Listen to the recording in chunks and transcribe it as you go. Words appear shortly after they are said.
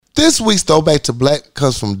This week's Throwback to Black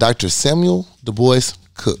comes from Dr. Samuel Du Bois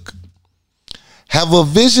Cook. Have a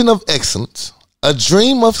vision of excellence, a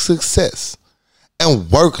dream of success,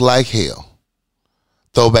 and work like hell.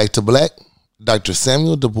 Throwback to Black, Dr.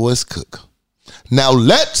 Samuel Du Bois Cook. Now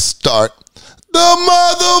let's start the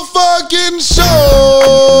motherfucking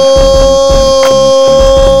show.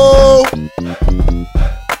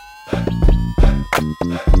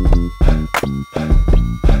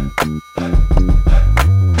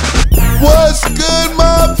 What's good,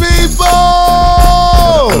 my people?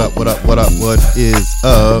 What up? What is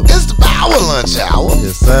up? It's the Power Lunch Hour.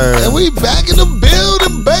 Yes, sir. And we back in the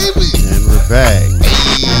building, baby. And we're back.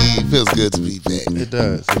 Hey, feels good to be back. It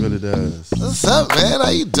does. It really does. What's up, man? How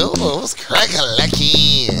you doing? What's crackin'?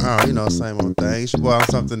 Oh, you know, same old thing. It's your boy on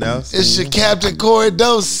something else. It's your Captain Corey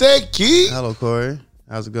Dosecki. Hello, Corey.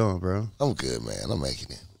 How's it going, bro? I'm good, man. I'm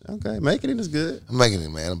making it. Okay, making it is good. I'm making it,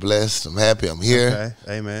 man. I'm blessed. I'm happy. I'm here.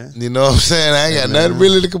 Okay, amen. You know what I'm saying? I ain't got Amen. nothing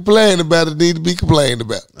really to complain about that need to be complained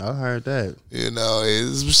about. I heard that. You know,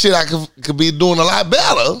 it's some shit I could be doing a lot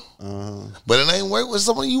better, but it ain't work with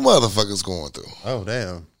some of you motherfuckers going through. Oh,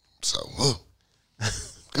 damn. So,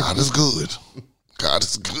 God is good. God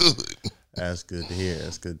is good. That's good to hear.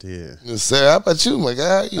 That's good to hear. Yes, sir. How about you, my guy?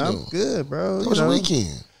 How you I'm doing? good, bro. How was your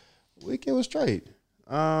weekend? Weekend was straight.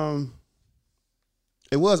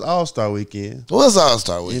 It was All-Star Weekend. What's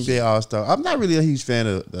All-Star Weekend? NBA All-Star. I'm not really a huge fan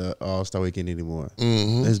of the All-Star Weekend anymore.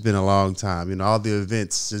 Mm-hmm. It's been a long time. You know, all the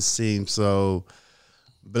events just seem so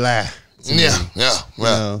blah. to me. Yeah. You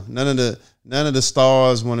know, none of the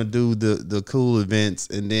stars want to do the cool events,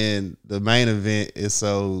 and then the main event is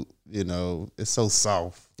so, you know, it's so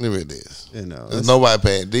soft. It really is. You know, There's nobody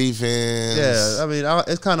paying defense. yeah, I mean,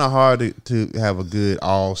 it's kind of hard to have a good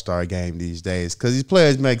All-Star game these days because these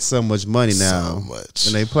players make so much money now. So much.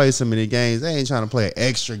 When they play so many games, they ain't trying to play an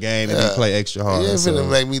extra game and then play extra hard. You ain't so, finna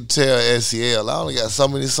make me tell SEL. I only got so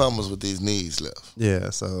many summers with these knees left. yeah,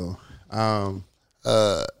 so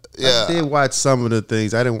Yeah. I did watch some of the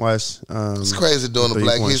things. I didn't watch. It's crazy doing the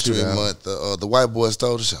Black three-point History shootout. Month. The white boy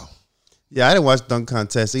stole the show. Yeah, I didn't watch dunk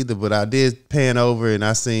contest either, but I did pan over and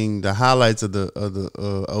I seen the highlights of the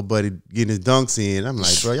old buddy getting his dunks in. I'm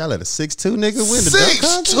like, bro, y'all let a 6'2" nigga win the dunk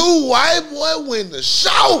contest? 6'2" white boy win the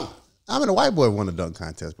show. I mean, a white boy won a dunk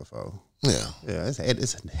contest before. Yeah. Yeah, it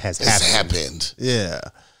has It's happened. happened. Yeah.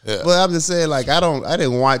 Yeah. But I'm just saying, like, I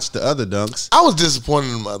didn't watch the other dunks. I was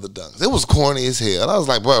disappointed in my other dunks. It was corny as hell. I was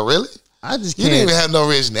like, bro, really? I just You can't. didn't even have no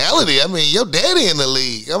originality. I mean, your daddy in the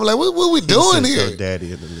league. I'm like, what we doing Your here?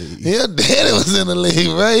 daddy in the league. Your daddy was in the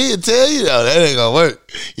league, right? He'd tell you, though, that ain't gonna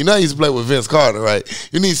work. You know, I used to play with Vince Carter, right?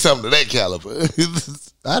 You need something of that caliber.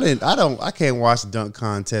 I can't watch the dunk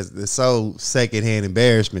contest. It's so secondhand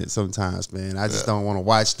embarrassment sometimes, man. I just don't want to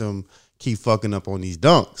watch them keep fucking up on these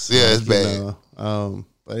dunks. Yeah, it's you bad. know.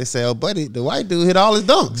 But they say, oh, buddy, the white dude hit all his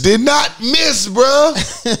dunks. Did not miss, bro.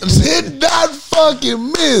 Did not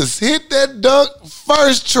fucking miss. Hit that dunk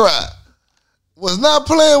first try. Was not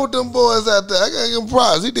playing with them boys out there. I gotta give him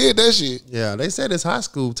props. He did that shit. Yeah, they said his high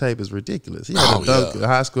school tape is ridiculous. He had a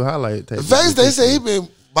high school highlight tape. In fact, they say he been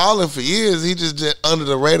balling for years. He just under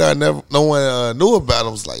the radar. No one knew about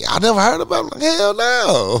him. Was like, I never heard about him. Like, hell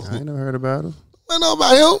no. I ain't never heard about him. I know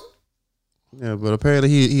about him. Yeah, but apparently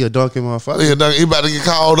he a dunking motherfucker. He about to get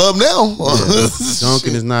called up now. Yeah,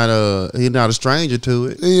 dunking is not he's not a stranger to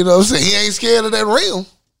it. You know what I'm saying? He ain't scared of that rim.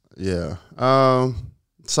 Yeah.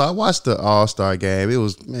 So I watched the All-Star game. It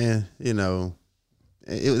was, man, you know,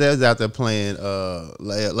 they was out there playing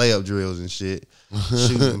layup drills and shit,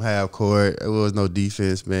 shooting from half court. There was no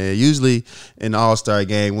defense, man. Usually in the All-Star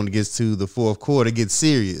game, when it gets to the fourth quarter, it gets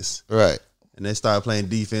serious. Right. And they start playing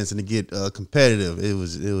defense and to get competitive. It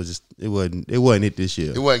wasn't it this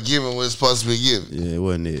year. It wasn't given what it's supposed to be given. Yeah, it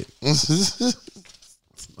wasn't it.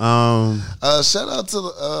 Shout out to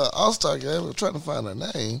the All-Star game. I'm trying to find her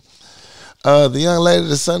name. The young lady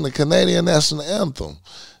that sang the Canadian national anthem.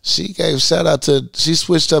 She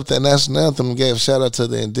switched up that national anthem and gave shout out to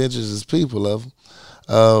the indigenous people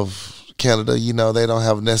of Canada. You know, they don't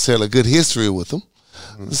have necessarily a good history with them.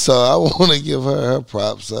 So I want to give her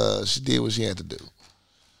props. She did what she had to do.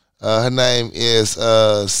 Her name is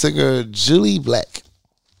singer Julie Black.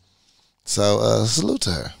 So salute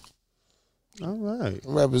to her. All right.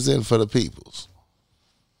 Representing for the peoples.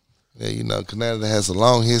 Yeah, you know, Canada has a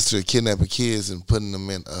long history of kidnapping kids and putting them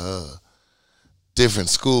in different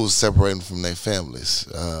schools, separating from their families.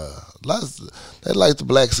 They like the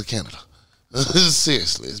blacks of Canada.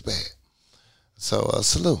 Seriously, it's bad. So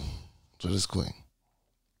salute to this queen.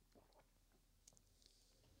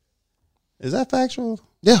 Is that factual?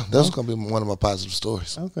 Yeah, that's gonna be one of my positive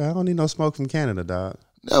stories. Okay, I don't need no smoke from Canada, dog.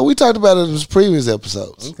 No, we talked about it in the previous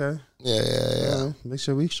episodes. Okay. Yeah. Make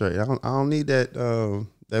sure we straight. I don't need that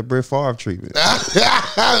that Brett Favre treatment.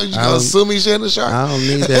 You gonna sue me, Shannon Sharp? I don't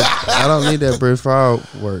need that. I don't need that Brett Favre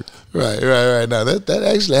work. Right. No, that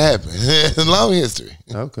actually happened. Long history.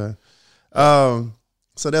 Okay.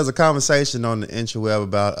 So there's a conversation on the interweb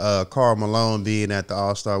about Karl Malone being at the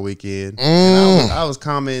All-Star Weekend. And I was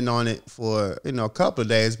commenting on it for a couple of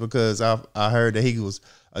days because I heard that he was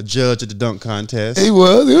a judge at the dunk contest. He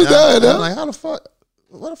was there. I'm like, how the fuck?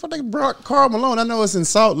 What the fuck they brought Karl Malone? I know it's in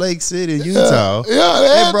Salt Lake City, Utah.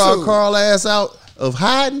 Yeah, they brought Karl ass out of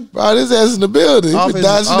hiding. Brought his ass in the building. He been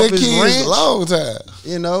dodging their kids ranch. a long time.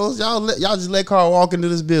 Y'all just let Karl walk into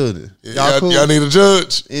this building. Y'all need a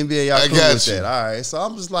judge. NBA, y'all cool with that. All right. So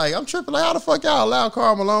I'm just like, I'm tripping. Like, how the fuck y'all allow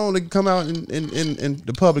Karl Malone to come out in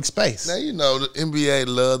the public space? Now the NBA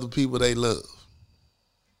love the people they love.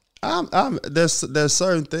 There's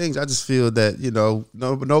certain things I just feel that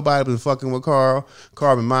nobody been fucking with Karl.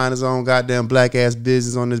 Karl been minding his own goddamn black ass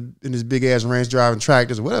business in his big ass ranch driving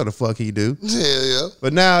tractors or whatever the fuck he do. Yeah.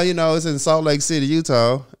 But now it's in Salt Lake City,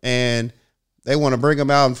 Utah, and they want to bring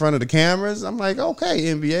him out in front of the cameras. I'm like, okay,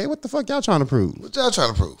 NBA, what the fuck y'all trying to prove? What y'all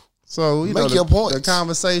trying to prove? So Make your points. The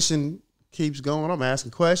conversation keeps going. I'm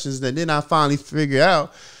asking questions, and then I finally figure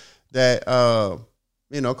out that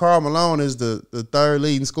Karl Malone is the third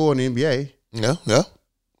leading scorer in the NBA. Yeah.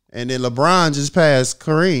 And then LeBron just passed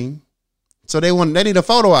Kareem. So they need a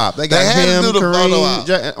photo op. They got him, to do the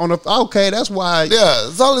Kareem. Okay, that's why. Yeah,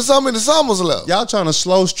 it's only so many summers left. Y'all trying to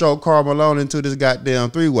slow stroke Karl Malone into this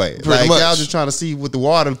goddamn three-way. Pretty much. Y'all just trying to see what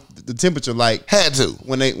the temperature like. Had to.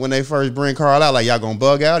 When they first bring Karl out, like, y'all gonna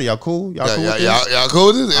bug out? Y'all cool? Y'all cool with this? Y'all cool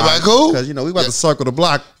with this? Everybody cool? Because, we about to circle the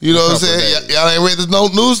block. You know what I'm saying? Y'all ain't read no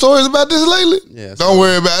news stories about this lately? Yeah. Don't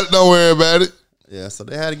worry about it. Yeah, so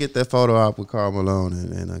they had to get that photo op with Karl Malone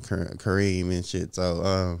and Kareem and shit.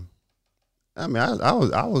 So, I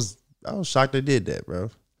was shocked they did that,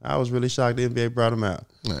 bro. I was really shocked the NBA brought him out.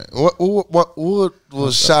 Right. What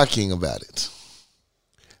was shocking about it?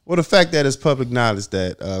 Well, the fact that it's public knowledge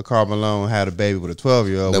that Karl Malone had a baby with a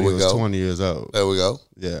 12-year-old when he was 20 years old. There we go.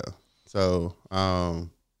 Yeah. So,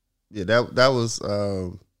 that was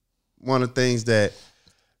one of the things that,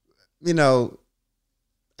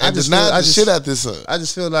 I just shit out this son. I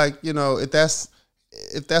just feel like, if that's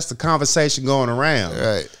the conversation going around.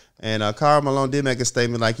 Right. And Karl Malone did make a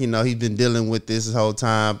statement like, he's been dealing with this whole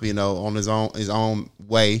time, on his own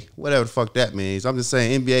way, whatever the fuck that means. I'm just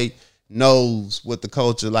saying NBA knows what the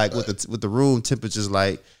culture like, what the room temperature's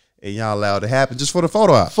like, and y'all allowed it to happen just for the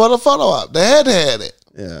photo op. For the photo op. They had to have it.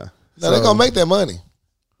 Yeah. Now they're gonna make that money.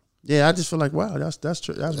 Yeah, I just feel like, wow, that's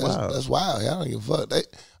true. That's wild. That's wild. Y'all don't give a fuck. They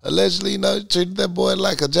allegedly, treated that boy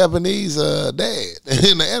like a Japanese dad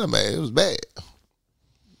in the anime. It was bad.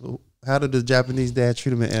 How did the Japanese dad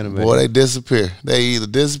treat him in anime? Boy, they disappear. They either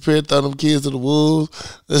disappear, throw them kids to the wolves.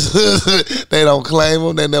 They don't claim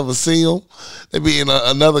them. They never see them. They be in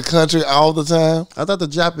another country all the time. I thought the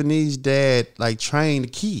Japanese dad trained the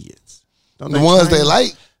kids. The ones they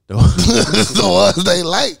like. The ones they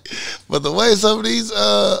like. But the way some of these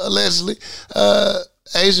allegedly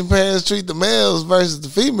Asian parents treat the males versus the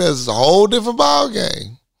females is a whole different ball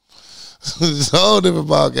game. It's a whole different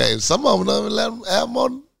ball game. Some of them don't even let them have more.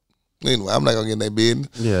 Anyway, I'm not gonna get in their business.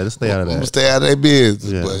 Yeah, let's stay out of that. I'm gonna stay out of their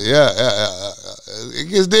business. Yeah. But it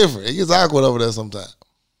gets different. It gets awkward over there sometimes.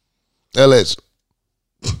 Allegedly.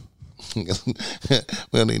 We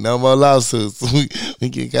don't need no more lawsuits. We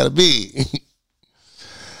get kind of big.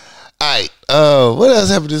 All right. What else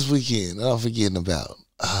happened this weekend that I'm forgetting about?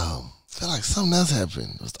 I feel like something else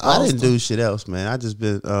happened. I didn't do shit else, man. I just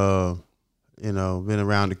been been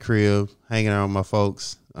around the crib, hanging out with my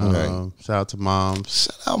folks. Shout out to moms.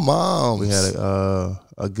 Shout out moms. We had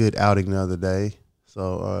a good outing the other day,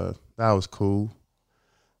 so that was cool.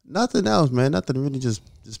 Nothing else, man. Nothing really just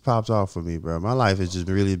pops off for me, bro. My life has just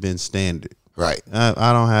really been standard. Right.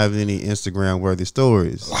 I don't have any Instagram worthy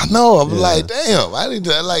stories. I know. I'm like, damn. I need to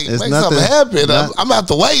make something happen. I'm out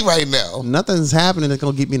the way right now. Nothing's happening that's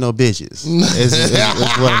gonna get me no bitches. is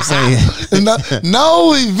what I'm saying.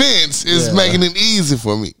 no events is making it easy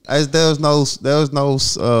for me. There was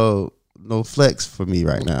no flex for me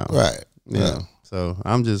right now. Right. Yeah. So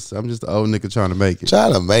I'm just the old nigga trying to make it.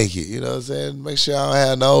 Trying to make it. You know what I'm saying? Make sure I don't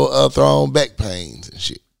have no thrown back pains and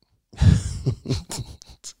shit.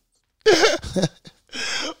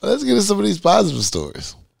 Let's get into some of these positive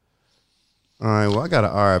stories. All right, well, I got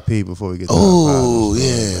an RIP before we get to oh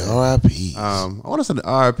yeah, RIP. I want to send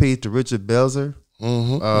an RIP to Richard Belzer,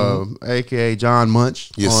 aka John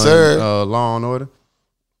Munch. Yes, on, sir. Law and Order.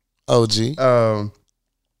 OG.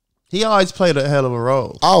 he always played a hell of a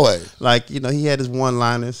role. Always. Like, you know, he had his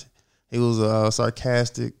one-liners. He was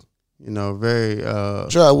sarcastic, you know, very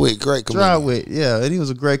dry wit, great comedian. Dry wit, yeah. And he was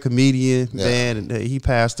a great comedian, man. And he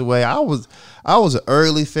passed away. I was an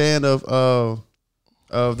early fan of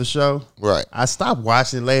the show. Right. I stopped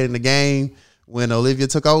watching late in the game when Olivia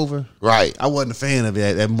took over. Right. I wasn't a fan of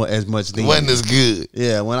it as much then. Wasn't as good.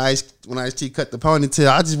 Yeah, when Ice-T cut the ponytail,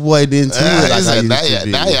 I just wasn't into it. Like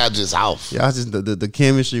now y'all just off. Yeah, the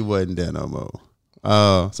chemistry wasn't there no more.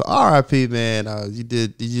 So R.I.P. man. You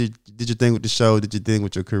did your thing with the show, did your thing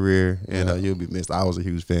with your career, and you'll be missed. I was a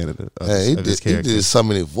huge fan of this character. He did so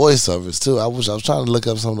many voiceovers too. I was trying to look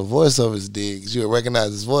up some of the voiceovers he did, because you would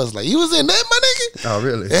recognize his voice. Like, you was in that, my nigga? Oh,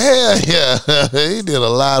 really? Yeah. He did a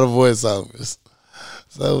lot of voiceovers.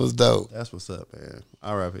 So it was dope. That's what's up, man.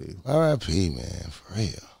 R.I.P. R.I.P. man, for real.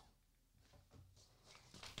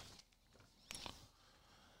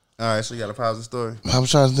 All right, so you got a positive story? I'm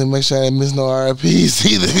trying to make sure I didn't miss no RIPs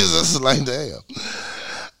either, because that's like, damn.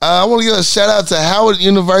 I want to give a shout out to Howard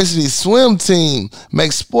University swim team.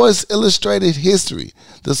 Makes Sports Illustrated history.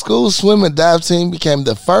 The school swim and dive team became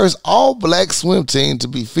the first all-black swim team to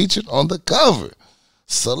be featured on the cover.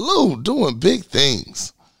 Salute, doing big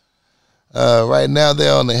things. Right now,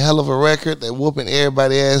 they're on a hell of a record. They're whooping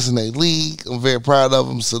everybody's ass in their league. I'm very proud of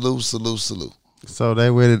them. Salute, salute, salute. So they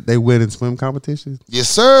win in swim competitions? Yes,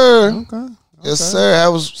 sir. Okay. Yes, sir.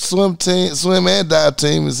 Our swim and dive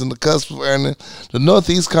team is in the cusp of earning the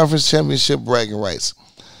Northeast Conference Championship bragging rights.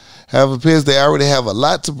 However, it appears they already have a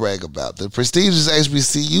lot to brag about. The prestigious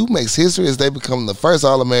HBCU makes history as they become the first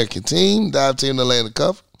All-American dive team to land the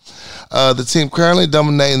cover. The team currently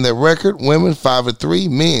dominating their record: women 5-3,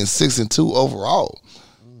 men 6-2 overall.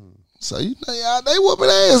 So you know, they whooping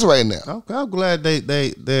ass right now. Okay, I'm glad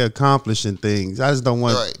they're accomplishing things. I just don't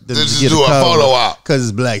want them to just get do a photo op because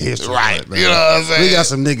it's Black History right? Month, man. You know what I'm saying? We got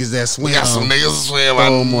some niggas that swim. We got some niggas that swim. I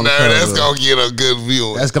know that's gonna get a good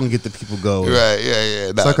view. That's gonna get the people going. Right?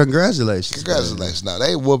 Yeah. So congratulations. Congratulations. Now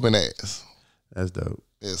they whooping ass. That's dope.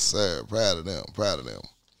 Yes, sir. Proud of them.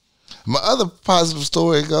 My other positive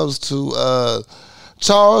story goes to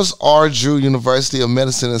Charles R. Drew University of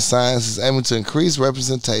Medicine and Science is aiming to increase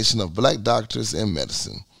representation of black doctors in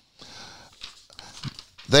medicine.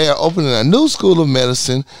 They are opening a new school of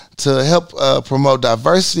medicine to help promote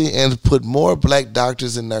diversity and put more black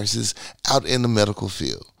doctors and nurses out in the medical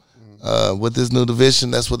field. With this new division,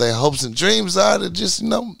 that's what their hopes and dreams are, to just,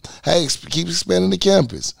 keep expanding the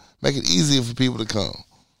campus. Make it easier for people to come.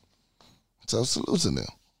 So salute to them.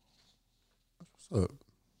 What's up?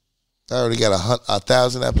 I already got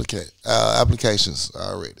 1,000 applications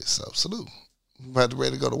already. So salute. I'm about to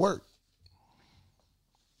ready to go to work.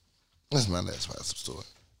 That's my next positive story.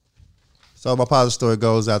 So my positive story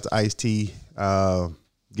goes out to Ice-T,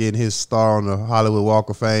 getting his star on the Hollywood Walk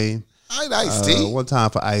of Fame. Ice-T. One time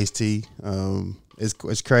for Ice-T.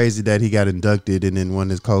 It's crazy that he got inducted and then one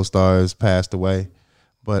of his co-stars passed away.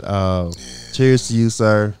 But cheers to you,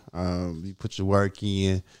 sir. You put your work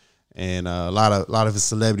in. And a lot of his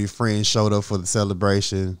celebrity friends showed up for the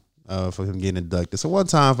celebration for him getting inducted. So one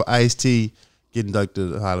time for Ice-T getting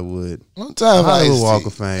inducted to Hollywood. One time for Hollywood Ice-T. Walk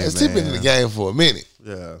of Fame. Ice-T been in the game for a minute.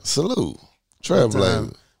 Yeah. Salute.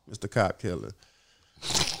 Trailblazer. Mr. Cop Killer.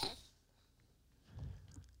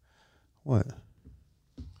 What?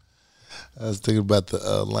 I was thinking about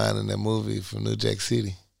the line in that movie from New Jack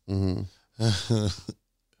City. Mm-hmm.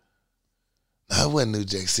 No, it wasn't New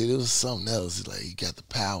Jack City. It was something else. Like, you got the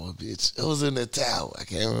power, bitch. It was in the tower. I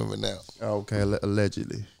can't remember now. Okay,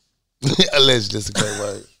 allegedly. Allegedly, that's a great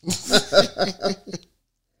word.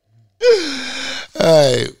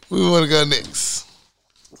 All right, we want to go next.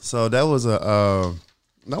 So that was I'm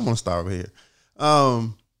gonna start over here.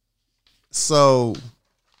 So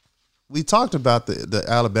we talked about the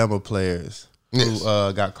Alabama players who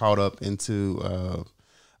got caught up into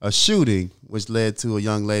a shooting, which led to a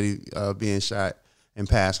young lady being shot and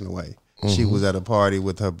passing away. Mm-hmm. She was at a party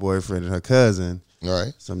with her boyfriend and her cousin. All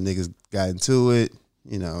right. Some niggas got into it.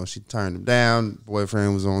 You know, she turned him down.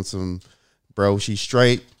 Boyfriend was on some, bro, she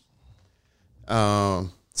straight. So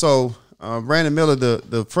Brandon Miller,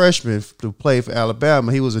 the freshman to play for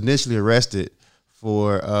Alabama, he was initially arrested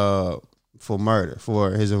for murder, for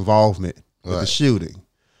his involvement with the shooting.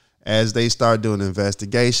 As they start doing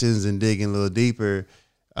investigations and digging a little deeper,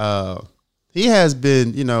 he has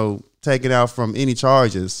been, taken out from any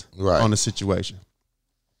charges on the situation.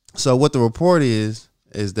 So what the report is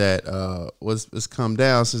that what's come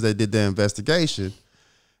down since they did their investigation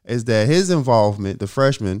is that his involvement, the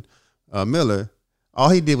freshman Miller, all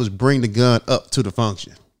he did was bring the gun up to the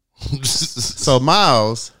function. So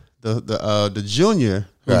Miles, the junior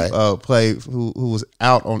who Right. played, who was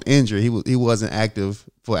out on injury. He wasn't active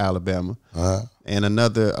for Alabama, and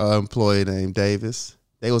another employee named Davis.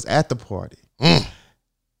 They was at the party.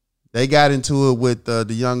 They got into it with the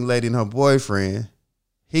young lady and her boyfriend.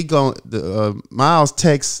 Miles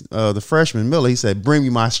texts the freshman Miller. He said, "Bring me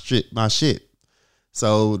my shit."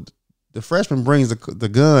 So the freshman brings the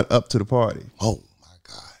gun up to the party. Oh my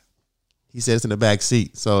God! He said it's in the back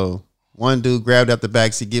seat. So one dude grabbed out the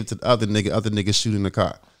back seat, give it to the other nigga. Other nigga shoot in the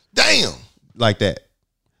car. Damn! Like that.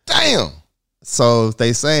 Damn! So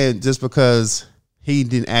they saying just because he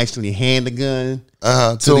didn't actually hand the gun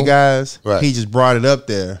to the guys, right. He just brought it up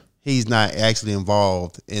there. He's not actually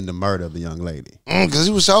involved in the murder of the young lady. Because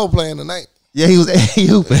he was show playing tonight. Yeah, he was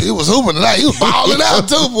hooping. He was hooping tonight. He was balling out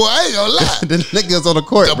too, boy. I ain't gonna lie. The nigga's on the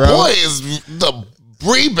court, The bro. boy is the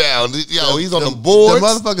rebound. Yo, he's on the boards. The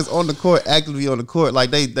motherfuckers on the court, actively on the court.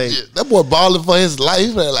 Like they That boy balling for his life.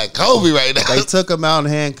 He's playing like Kobe right now. they took him out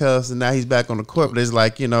in handcuffs, and now he's back on the court. But it's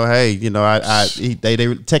like, hey,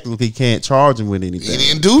 they technically can't charge him with anything. He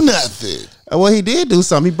didn't do nothing. Well, he did do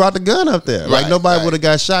something. He brought the gun up there. Like Right, nobody right. would have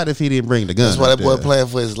got shot if he didn't bring the gun. That's why up that boy there. playing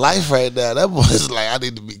for his life right now. That boy's like, I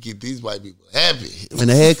need to keep these white people happy. And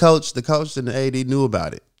the coach and the AD knew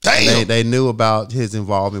about it. Damn. They knew about his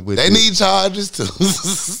involvement with They it. need charges too.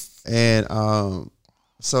 And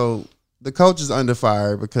so the coach is under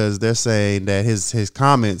fire because they're saying that his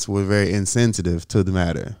comments were very insensitive to the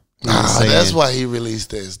matter. That's why he released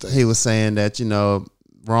that statement. He was saying that,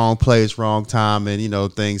 wrong place, wrong time,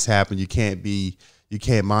 and things happen. You can't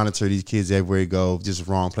monitor these kids everywhere you go. Just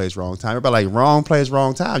wrong place, wrong time. Everybody like, wrong place,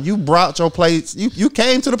 wrong time. You brought your place. You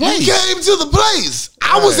came to the place. You came to the place.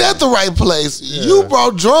 I was at the right place. Yeah. You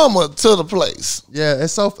brought drama to the place. Yeah,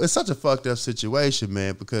 it's such a fucked up situation,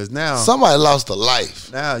 man, because now Somebody lost a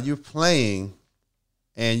life. now you're playing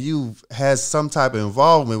and you've had some type of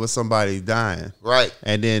involvement with somebody dying. Right.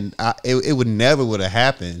 And then it would never would have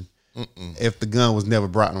happened if the gun was never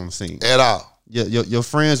brought on the scene. At all. Your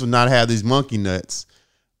friends would not have these monkey nuts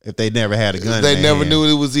if they never had a gun. They in their never hand. knew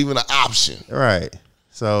it was even an option. Right.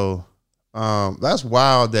 So that's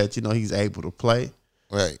wild that he's able to play.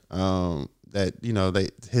 Right. That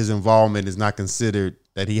his involvement is not considered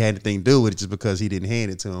that he had anything to do with it just because he didn't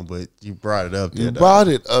hand it to him, but you brought it up there. You brought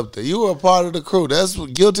it up there. You were a part of the crew. That's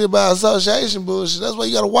what guilty by association bullshit. That's why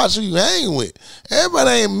you got to watch who you hang with. Everybody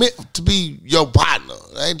ain't meant to be your partner.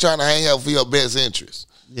 They ain't trying to hang out for your best interest.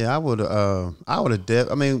 Yeah, I would have.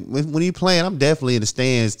 When you playing, I'm definitely in the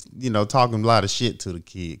stands, talking a lot of shit to the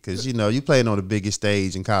kid because you playing on the biggest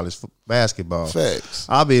stage in college basketball. Facts.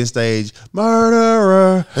 I'll be in stage,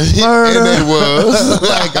 murderer, And it was.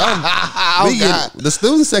 like the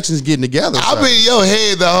student section's getting together. I'll be in your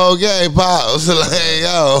head the whole game, pause. Like,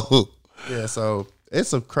 yo. Yeah, so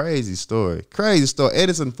it's a crazy story. And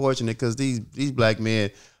it's unfortunate because these black men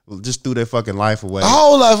just threw their fucking life away. A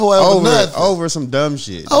whole life away over nothing. Over some dumb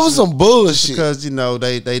shit. Over some bullshit. Because,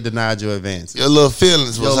 they denied your advances. Your little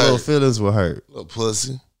feelings was Your hurt. little feelings were hurt. Little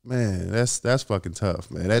pussy. Man, that's fucking tough,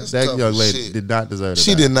 man. That tough young as lady shit. did not deserve it.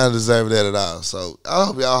 She did not deserve that at all. So I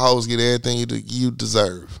hope y'all hoes get everything you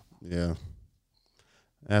deserve. Yeah.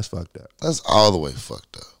 That's fucked up. That's all the way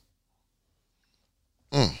fucked up.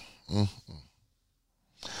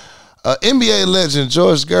 NBA legend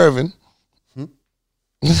George Gervin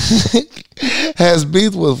has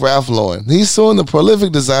beef with Ralph Lauren. He's suing the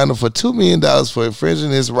prolific designer for $2 million for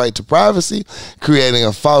infringing his right to privacy, creating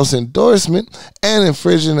a false endorsement, and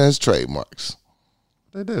infringing his trademarks.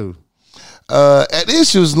 They do. At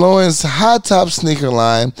issues, Lauren's high-top sneaker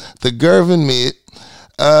line, the Gervin Mid,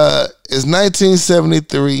 is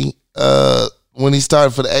 1973 when he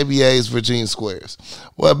started for the ABA's Virginia Squares.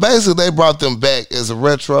 Well, basically, they brought them back as a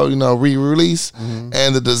retro, re-release.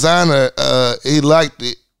 And the designer, he liked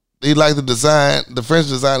it. He liked the design, the French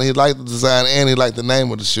designer. He liked the design, and he liked the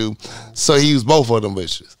name of the shoe. So he used both of them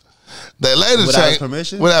bitches. They later Without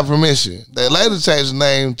permission? Without permission. They later changed the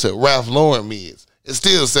name to Ralph Lauren Mids. It's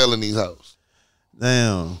still selling these hoes.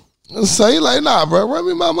 Damn. So he like, nah, bro, run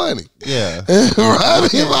me my money. Yeah. Run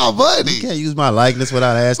me my money. You can't use my likeness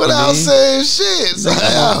without asking Without me. saying shit. So, I'm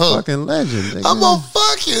a yo, fucking legend. Nigga. I'm a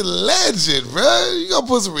fucking legend, bro. You gonna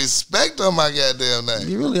put some respect on my goddamn name.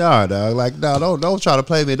 You really are, dog. Like, no, don't try to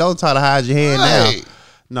play me. Don't try to hide your hand Right.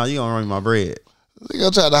 now. No, you gonna run my bread. They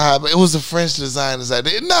gonna try to hide, but it was the French designers that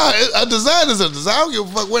did. No, a designer's a design. I don't give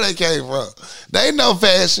a fuck where they came from. They know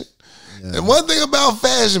fashion. Yeah. And one thing about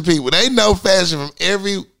fashion people, they know fashion from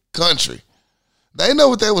every country. They know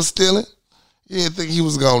what they was stealing. You didn't think he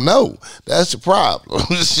was gonna know. That's your problem.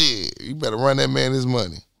 Shit, you better run that man his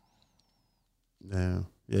money. Damn.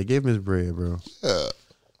 Yeah, give him his bread, bro. Yeah.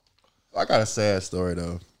 I got a sad story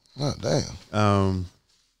though. Oh, damn.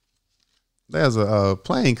 there's a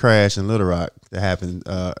plane crash in Little Rock that happened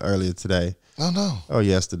earlier today. Oh no. Or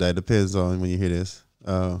yesterday, depends on when you hear this.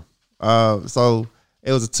 So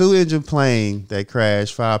it was a 2-engine plane that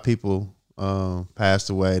crashed. 5 people passed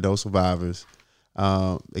away. No survivors.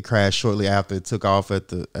 It crashed shortly after it took off at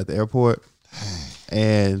the airport.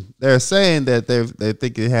 And they're saying that they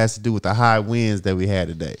think it has to do with the high winds that we had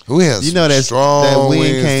today. We had that strong that wind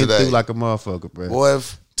winds came today. through like a motherfucker, bro. Boy,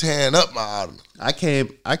 tearing up my ottoman. I came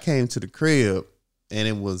to the crib and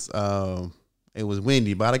it was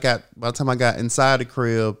windy. But by the time I got inside the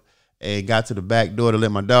crib and got to the back door to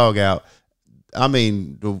let my dog out, I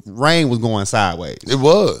mean the rain was going sideways. It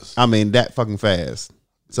was. I mean that fucking fast.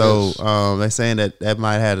 So they're saying that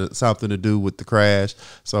might have had something to do with the crash.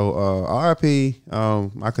 So RIP,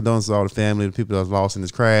 my condolences to all the family, the people that was lost in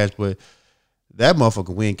this crash. But that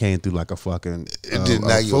motherfucking wind came through like a fucking It did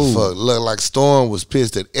not give a fuck. Look like Storm was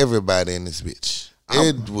pissed at everybody in this bitch.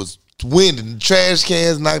 It was wind and trash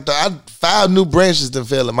cans knocked out. 5 new branches that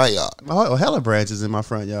fell in my yard. Oh, hella branches in my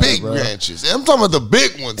front yard. Big bro. branches. I'm talking about the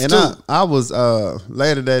big ones And too. I was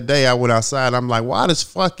later that day. I went outside. I'm like, why this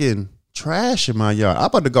fucking trash in my yard? I'm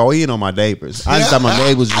about to go in on my neighbors. I just thought my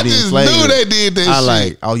neighbors was I being just flagrant. knew they did that I shit.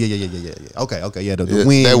 like, oh yeah. Okay, yeah. The Yeah,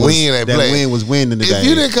 wind, that was, wind ain't that playing. wind was winding today. If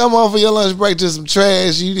you didn't come off of your lunch break to some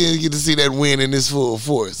trash, you didn't get to see that wind in this full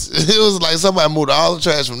force. It was like somebody moved all the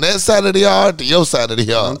trash from that side of the yard to your side of the I'm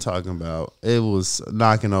yard. talking about it was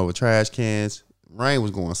knocking over trash cans. Rain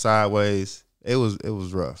was going sideways. It was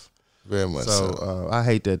rough. Very much so. So I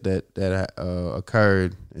hate that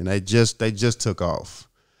occurred, and they just took off.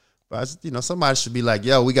 But somebody should be like,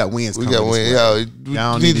 "Yo, we got winds. We coming got this wind. way. Yo,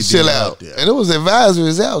 Y'all we need to be chill out. there." And it was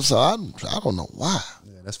advisories out, so I don't know why.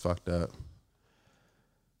 Yeah, that's fucked up.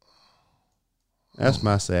 That's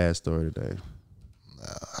my sad story today.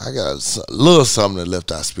 I got a little something that lift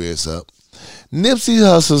our spirits up. Nipsey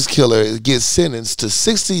Hussle's killer gets sentenced to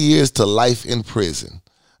 60 years to life in prison.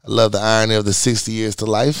 I love the irony of the 60 years to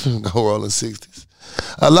life. Go rolling 60s.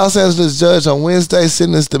 A Los Angeles judge on Wednesday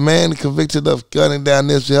sentenced the man convicted of gunning down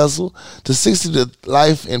Nipsey Hussle to 60 to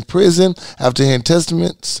life in prison after hearing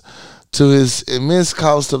testaments to his immense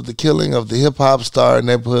cost of the killing of the hip-hop star,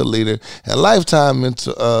 neighborhood leader, and lifetime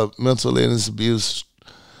mental illness abuse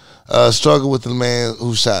struggle with the man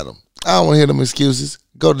who shot him. I don't want to hear them excuses.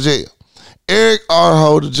 Go to jail. Eric R.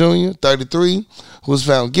 Holder Jr., 33, who was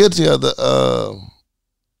found guilty of the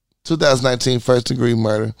 2019 first-degree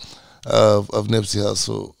murder of Nipsey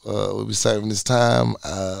Hussle, will be serving his time.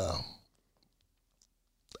 I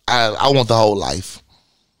want the whole life.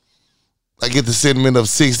 I get the sentiment of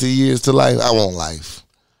 60 years to life. I want life.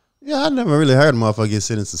 Yeah, I never really heard a motherfucker get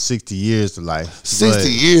sentenced to 60 years to life. 60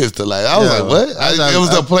 years to life. I was like, what? It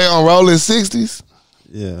was a play on rolling 60s?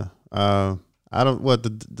 Yeah. I don't, what,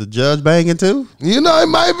 the judge banging too? You know, it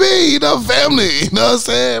might be, family. You know what I'm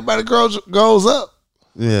saying? Everybody grows up.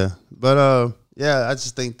 Yeah. But, yeah, I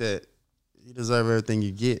just think that you deserve everything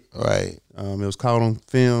you get. Right. It was caught on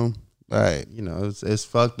film. Right. It's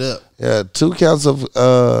fucked up. Yeah, 2 counts of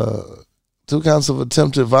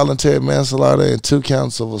attempted voluntary manslaughter and 2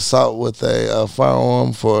 counts of assault with a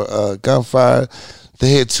firearm for gunfire.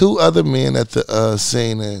 They had 2 other men at the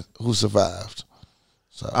scene who survived.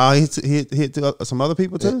 So, he hit some other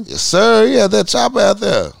people too? Yes, sir. Yeah, that chopper out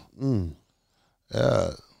there.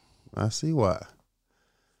 Yeah. I see why.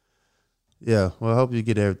 Yeah, well, I hope you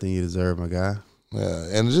get everything you deserve, my guy. Yeah,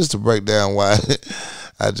 and just to break down why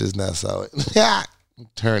I just now saw it.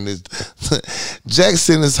 Turn this. Jack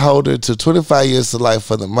sentenced Holder to 25 years to life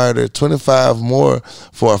for the murder, 25 more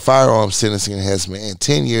for a firearm sentencing enhancement, and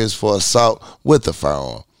 10 years for assault with a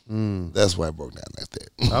firearm. That's why it broke down like that.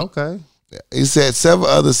 Okay. Yeah. He said several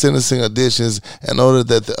other sentencing additions and ordered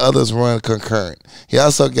that the others run concurrent. He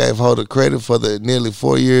also gave Holder credit for the nearly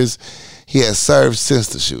 4 years he has served since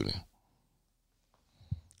the shooting.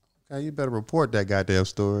 Okay, you better report that goddamn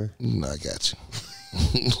story. No, I got you.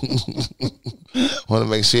 Want to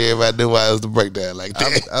make sure everybody knew why it was the breakdown like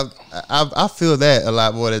that. I feel that a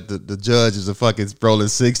lot more that the judge is a fucking rolling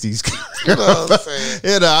 60s. You know what I'm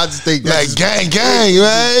saying? I just think that's Like gang,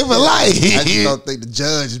 man, for life. I just don't think the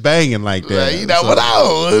judge is banging like that. Like, you know what I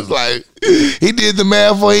was like. He did the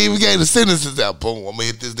math before he even gave the sentences out. Boom, I'm gonna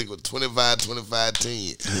hit this nigga with 25, 10.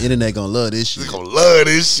 The internet gonna love this shit. He gonna love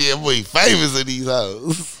this shit. Boy, he famous in these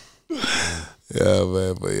hoes. Yeah,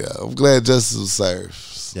 man, but yeah, I'm glad justice was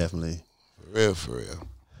served. Definitely. For real.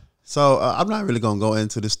 So I'm not really gonna go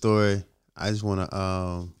into the story. I just wanna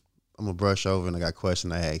I'm gonna brush over and I got a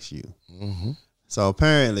question I ask you. Mm-hmm. So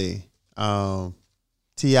apparently,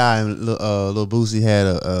 T.I. and Lil Boosie had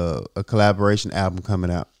a collaboration album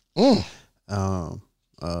coming out.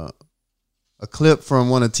 a clip from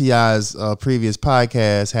one of T.I.'s previous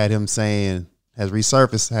podcasts had him saying, has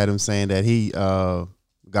resurfaced, had him saying that he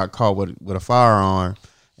got caught with a firearm,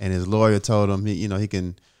 and his lawyer told him he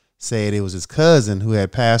can say it was his cousin who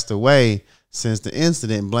had passed away since the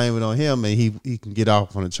incident and blame it on him, and he can get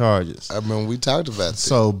off on the charges. I mean, we talked about that.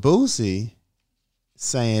 So Boosie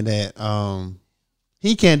saying that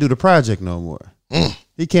he can't do the project no more.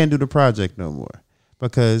 He can't do the project no more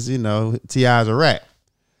because T.I.'s a rat.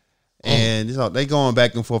 And they going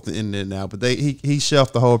back and forth the internet now, but he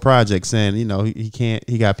shelved the whole project, saying he can't.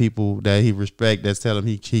 He got people that he respect that's telling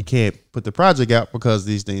him he can't put the project out because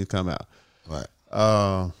these things come out.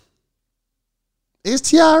 Right. Is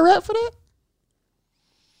T.I. a rat for that?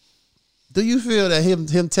 Do you feel that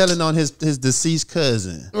him telling on his deceased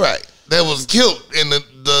cousin, right, that was killed in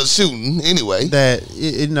the shooting anyway, that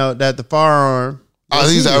that the firearm? Oh,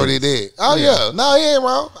 he's already dead. Oh yeah, no, he ain't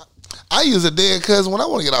wrong. I use a dead cousin when I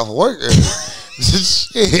want to get off of work early.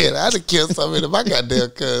 Shit, I'd have killed somebody if I got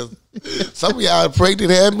dead cousin. Some of y'all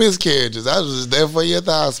pregnant had miscarriages. I was just there for you at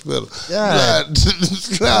the hospital. Yeah.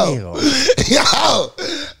 No. Yo,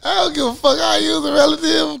 I don't give a fuck. I use a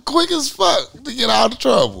relative quick as fuck to get out of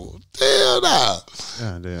trouble. Hell nah.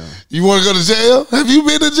 God damn. You want to go to jail? Have you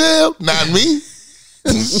been to jail? Not me.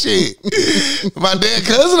 Shit. My dead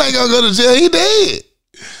cousin ain't gonna go to jail. He dead.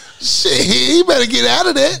 Shit, he better get out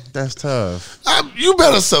of that. That's tough. You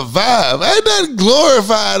better survive. Ain't nothing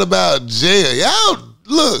glorified about jail. Y'all,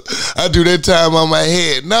 look, I do that time on my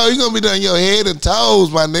head. No, you're going to be done your head and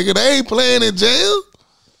toes, my nigga. They ain't playing in jail.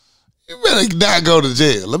 You better not go to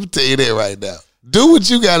jail. Let me tell you that right now. Do what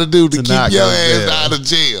you got to do to keep your ass out of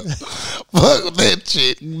jail. Fuck that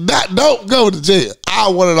shit. Don't go to jail. I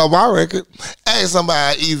want it on my record. Ask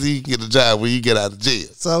somebody how easy you can get a job when you get out of jail.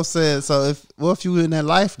 So I'm saying, if you in that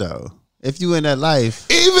life though? If you in that life,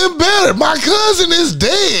 even better. My cousin is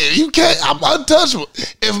dead. You can't. I'm untouchable.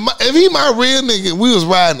 If he my real nigga, we was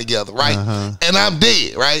riding together, right? And I'm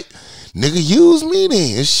dead, right? Nigga, use me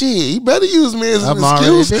then. Shit, you better use me as an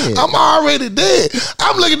excuse. I'm already dead.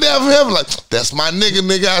 I'm looking down from heaven like, that's my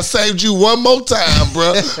nigga. I saved you one more time,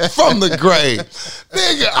 bro, from the grave.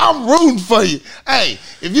 Nigga, I'm rooting for you. Hey,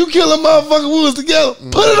 if you kill a motherfucker we was together,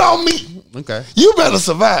 put it on me. Okay. You better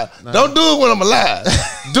survive. Nah. Don't do it when I'm alive.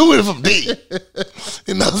 Do it if I'm dead.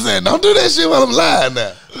 You know what I'm saying? Don't do that shit when I'm alive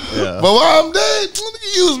now. Yeah. But while I'm dead,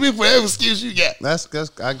 use me for every excuse you got. That's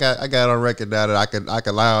I got on record now that I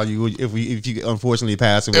can lie on you if you unfortunately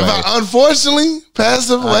pass away. If I unfortunately pass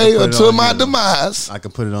away or to my demise, I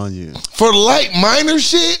can put it on you. For light minor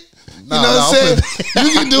shit. You know what I'm saying?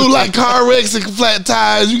 You can do like car wrecks and flat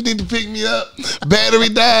tires. You need to pick me up. Battery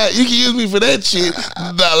died. You can use me for that shit.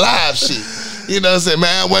 The live shit. You know what I'm saying?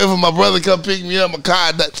 Man, I'm waiting for my brother to come pick me up. My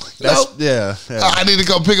car died. Yeah. I need to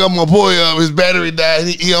go pick up my boy up. His battery died.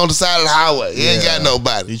 He on the side of the highway. He ain't got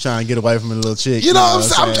nobody. You trying to get away from a little chick. You know what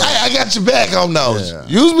I'm saying? I got your back on those. Yeah.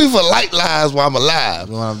 Use me for light lives while I'm alive.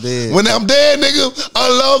 When I'm dead. When I'm dead, nigga,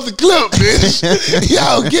 unload the clip, bitch.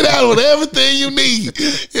 Yo, get out with everything you need.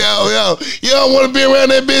 Yo, you don't want to be around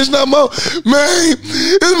that bitch no more? Man,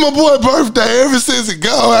 it's my boy's birthday. Ever since it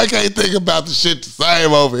gone, I can't think about the shit the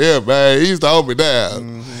same over here, man. He used to hold me down.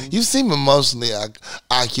 Mm-hmm. You seem emotionally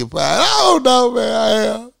occupied. I don't know, man. I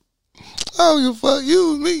am. I don't give a fuck.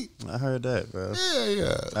 You and me. I heard that, bro.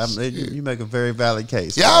 Yeah. You make a very valid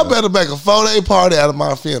case. Y'all better make a 4-day party out of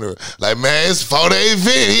my funeral. Like, man, it's a 4-day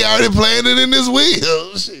event. He already planned it in his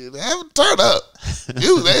wheel. Shit, have it turn up.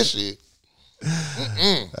 Use that shit.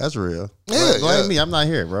 That's real. Yeah, blame me. I'm not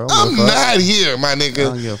here, bro. I'm not here, my nigga. I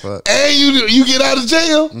don't give a fuck. And you get out of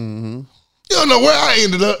jail? Mm-hmm. You don't know where I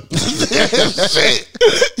ended up. Shit.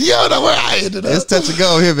 You don't know where I ended up. It's touch and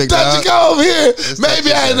go over here, big dog. Touch and go over here.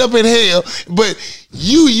 Maybe I ended up in hell, but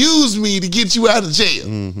you used me to get you out of jail.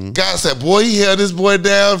 Mm-hmm. God said, boy, he held this boy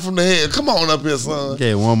down from the head. Come on up here, son.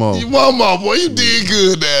 Okay, one more. One more, boy. You did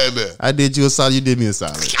good down there. I did you a solid. You did me a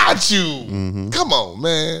solid. Got you. Mm-hmm. Come on,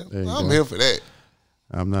 man. I'm here for that.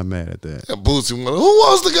 I'm not mad at that. Boosie, who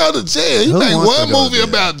wants to go to jail? You make one movie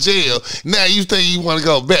about jail. Now you think you want to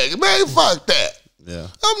go back. Man, fuck that. Yeah.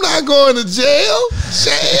 I'm not going to jail.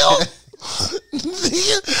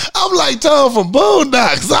 I'm like Tom from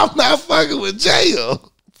Boondocks. I'm not fucking with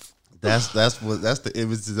jail. That's the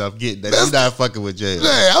images I'm getting. That you're not fucking with jail.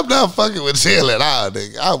 Man, I'm not fucking with jail at all,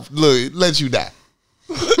 nigga. I'll let you die.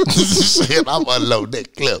 Shit, I'm unload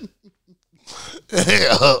that clip.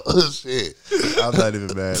 Yeah, shit. I'm not even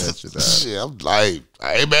mad at you, dog. Shit, I'm like,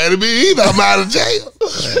 I ain't mad at me either. I'm out of jail.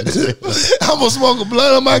 I'm gonna smoke a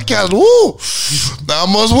blunt on my couch. Woo! I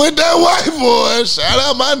almost went that white boy. Shout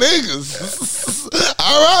out my niggas.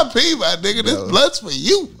 R.I.P. my nigga. This blood's for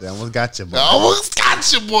you. That almost got you, boy. I almost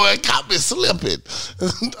got you, boy. Caught me slipping.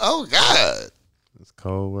 Oh God. It's a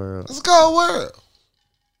cold world. It's a cold world.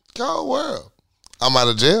 Cold world. I'm out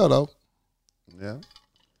of jail though. Yeah.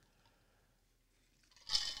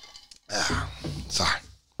 Sorry.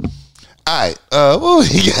 All right. What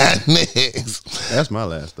we got next? That's my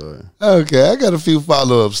last story. Okay, I got a few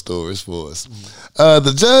follow-up stories for us.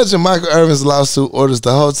 The judge in Michael Irvin's lawsuit orders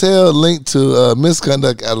the hotel linked to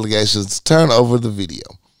misconduct allegations to turn over the video.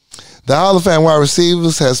 The Hall of Fame wide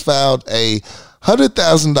receivers has filed a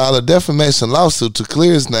 $100,000 defamation lawsuit to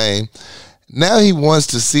clear his name. Now he wants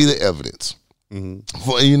to see the evidence.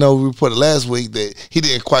 For, we reported last week that he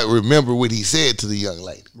didn't quite remember what he said to the young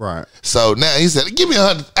lady. Right. So now he said, give me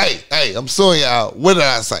 100. Hey, I'm suing y'all. What did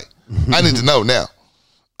I say? I need to know now.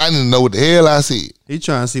 I need to know what the hell I said. He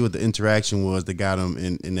trying to see what the interaction was that got him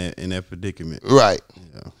in that predicament. Right.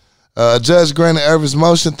 Yeah. Judge granted Irvin's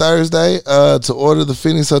motion Thursday to order the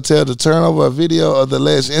Phoenix Hotel to turn over a video of the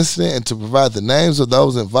alleged incident and to provide the names of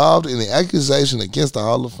those involved in the accusation against the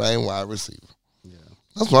Hall of Fame wide receiver.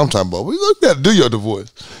 That's what I'm talking about. You got to do your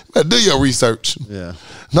divorce. You got to do your research. Yeah.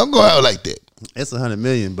 Don't go out like that. It's $100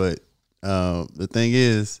 million, but the thing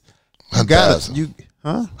is, you got it.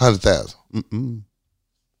 Huh? 100,000.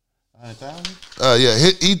 100,000? Yeah.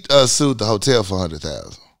 He sued the hotel for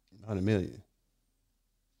 100,000. 100 million.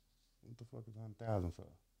 What the fuck is 100,000 for?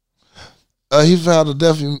 He filed a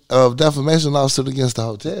defamation lawsuit against the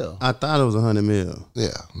hotel. I thought it was 100 mil. Yeah.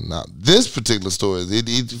 Now this particular story,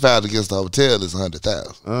 he filed against the hotel is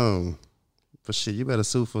 100,000. Oh, but shit, you better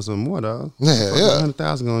sue for some more, dog. Yeah.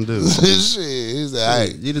 100,000 gonna do? Shit, he said,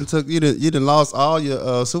 hey, you done lost all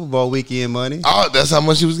your Super Bowl weekend money. Oh, that's how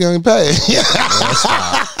much he was getting paid.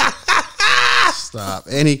 Stop.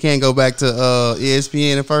 And he can't go back to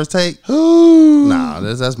ESPN and First Take. Ooh. Nah,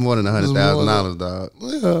 that's more than $100,000, dog.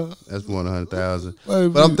 Yeah, that's more than 100,000.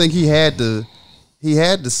 But I think he had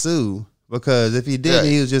to sue because if he didn't,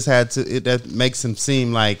 he just had to. That makes him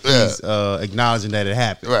seem like he's acknowledging that it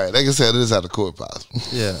happened. Right, they can say this out of court possible.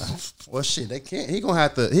 Yeah. Well, shit, they can't. He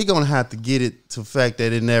gonna have to get it to the fact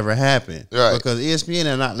that it never happened. Right. Because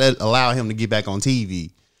ESPN are not allow him to get back on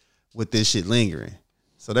TV with this shit lingering.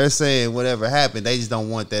 So they're saying whatever happened, they just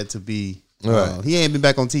don't want that to be. Right. He ain't been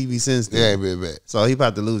back on TV since then. He ain't been back. So he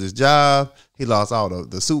about to lose his job. He lost all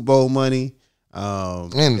the Super Bowl money.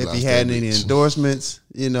 If he had any endorsements,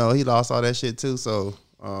 he lost all that shit too. So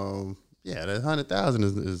that 100,000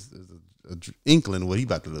 is an inkling of what he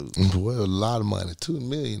about to lose. Well, a lot of money, $2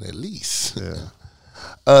 million at least.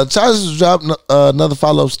 Yeah. Charges dropped another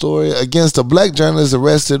follow-up story against a black journalist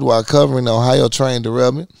arrested while covering the Ohio train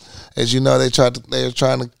derailment. As you know, they're trying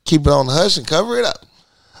to keep it on the hush and cover it up.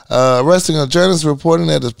 Arresting a journalist reporting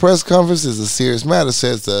at his press conference is a serious matter,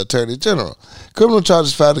 says the Attorney General. Criminal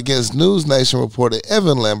charges filed against News Nation reporter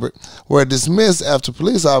Evan Lambert were dismissed after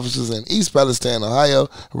police officers in East Palestine, Ohio,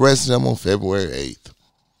 arrested him on February 8th.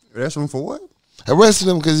 Arrested him for what? Arrested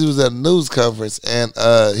him because he was at a news conference and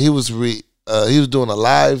he was doing a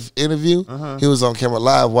live interview. He was on camera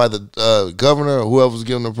live while the governor or whoever was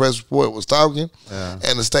giving the press report was talking,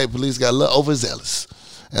 and the state police got a little overzealous,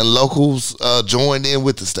 and locals joined in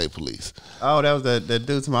with the state police. Oh, that was that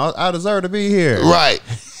dude to my. I deserve to be here. Right,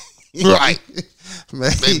 right.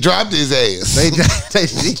 Man, They dropped his ass. they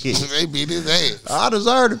did. They beat his ass. I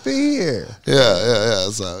deserve to be here. Yeah.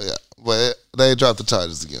 So but they dropped the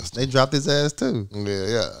charges against him. They dropped his ass too.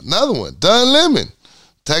 Yeah. Another one, Don Lemon.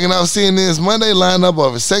 Taking off CNN's Monday lineup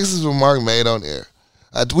over sexist remark made on air.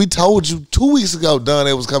 We told you 2 weeks ago, Don,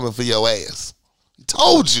 it was coming for your ass. We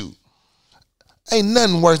told you. Ain't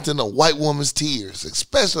nothing worse than a white woman's tears,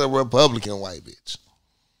 especially a Republican white bitch.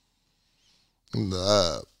 And,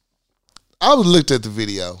 I looked at the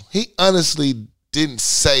video. He honestly didn't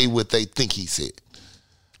say what they think he said.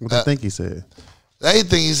 What do you think he said? They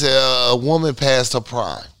think he said a woman past her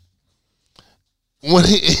prime. When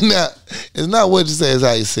it's not what you say, it's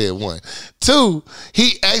how you say it. One, two,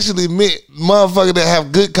 he actually meant motherfucker that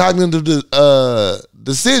have good cognitive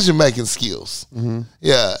decision making skills.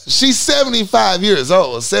 Yeah, she's 75 years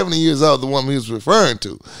old, or 70 years old. The woman he was referring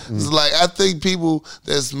to. It's like I think people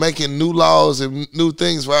that's making new laws and new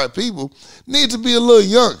things for our people need to be a little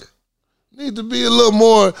younger. Need to be a little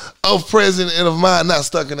more of present and of mind, not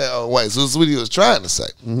stuck in that old way. So that's what he was trying to say.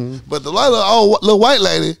 But the little white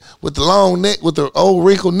lady with the long neck, with the old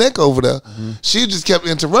wrinkled neck over there, she just kept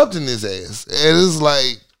interrupting his ass. And it's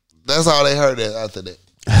like, that's all they heard after that.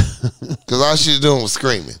 Because all she was doing was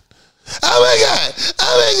screaming. Oh my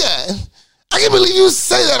God. I can't believe you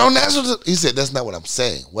say that on national. He said, that's not what I'm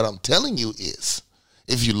saying. What I'm telling you is,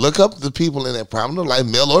 If you look up the people in that prime of their life,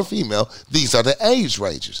 male or female, these are the age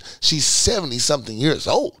ranges. She's 70-something years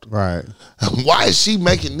old. Right. Why is she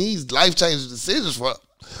making these life-changing decisions for?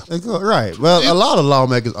 Right. Well, a lot of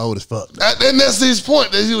lawmakers old as fuck. And that's his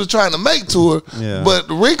point that he was trying to make to her. Yeah. But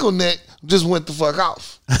the wrinkle neck just went the fuck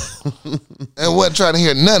off. And wasn't trying to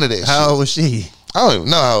hear none of that How shit. old was she? I don't even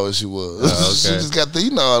know how old she was. Oh, okay. She just got the,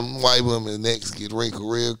 white women's necks get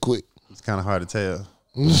wrinkled real quick. It's kind of hard to tell.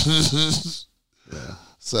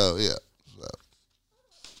 So, yeah.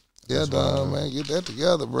 Yeah, dog, man. Get that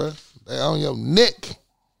together, bro. They on your neck.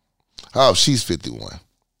 Oh, she's 51.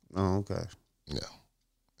 Oh, okay. Yeah.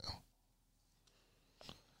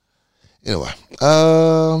 Anyway,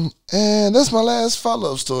 and that's my last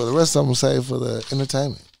follow-up story. The rest I'm going to save for the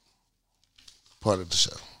entertainment part of the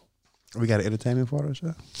show. We got an entertainment part of the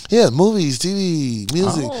show? Yeah, movies, TV,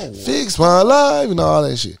 music, Oh. fix my life, all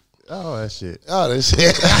that shit. Oh, that shit. All that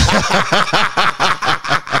shit.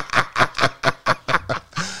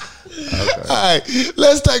 All right,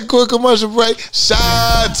 let's take a quick commercial break.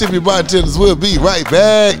 Shot Tippy Bartenders. We'll be right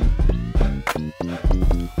back.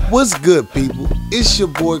 What's good, people? It's your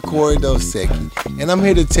boy Corey Dosecki, and I'm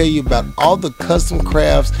here to tell you about all the custom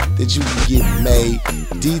crafts that you can get made,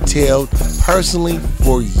 detailed, personally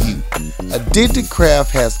for you. Addicted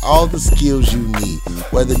Craft has all the skills you need,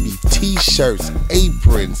 whether it be t-shirts,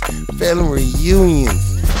 aprons, family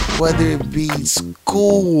reunions, whether it be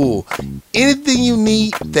school, anything you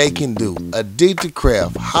need, they can do. Addicted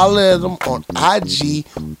Craft. Holler at them on IG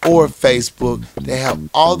or Facebook. They have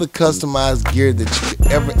all the customized gear that you could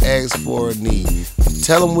ever ask for or need.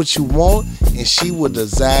 Tell them what you want, and she will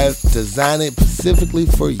design it specifically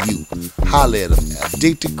for you. Holler at them.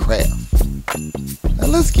 Addicted Craft. Now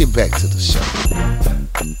let's get back to the show.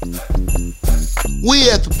 We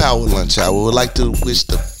at the Power Lunch Hour would like to wish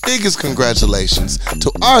the biggest congratulations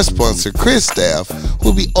to our sponsor, Chris Staff, who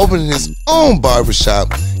will be opening his own barbershop,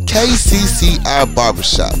 KCCI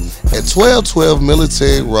Barbershop, at 1212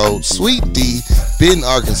 Military Road, Suite D, Benton,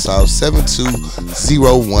 Arkansas,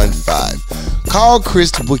 72015. Call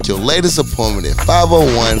Chris to book your latest appointment at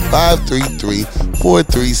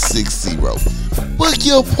 501-533-4360. Book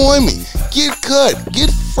your appointment. Get cut.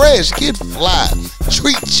 Get fresh. Get fly.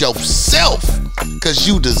 Treat yourself, because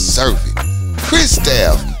you deserve it. Chris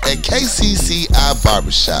Staff at KCCI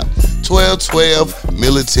Barbershop, 1212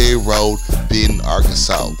 Military Road, Benton,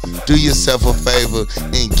 Arkansas. Do yourself a favor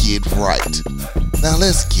and get right. Now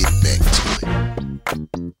let's get back to it.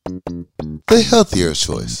 The Healthier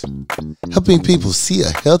Choice. Helping people see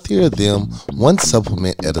a healthier them one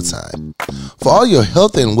supplement at a time. For all your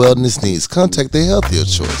health and wellness needs, contact The Healthier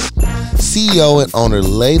Choice. CEO and owner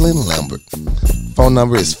Leyland Lambert. Phone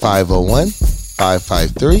number is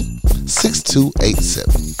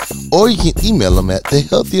 501-553-6287. Or you can email them at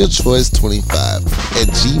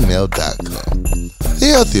thehealthierchoice25@gmail.com. The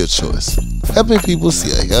Healthier Choice. Helping people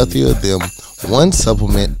see a healthier them one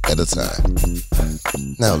supplement at a time.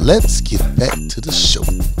 Now let's get back to the show.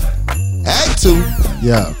 Act 2.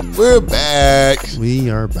 Yeah. We're back.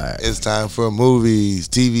 We are back. It's time for movies,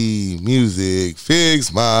 TV, music,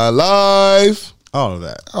 fix my life. All of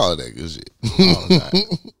that. All of that good shit. All of that.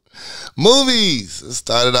 Movies. It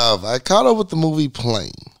started off. I caught up with the movie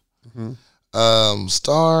Plane.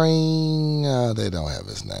 Starring, they don't have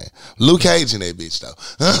his name. Luke Cage in that bitch though.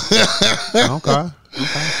 Okay.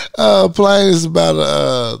 Plane is about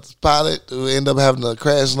a pilot who ended up having to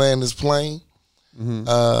crash land his plane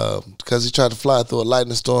because he tried to fly through a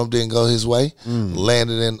lightning storm, didn't go his way,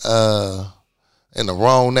 landed in the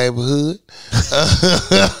wrong neighborhood,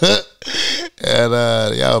 and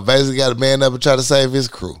y'all basically got to man up and try to save his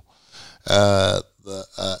crew. The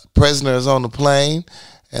prisoner is on the plane,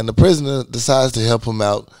 and the prisoner decides to help him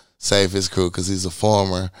out, save his crew, because he's a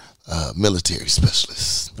former military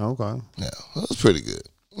specialist. Okay. Yeah, it was pretty good.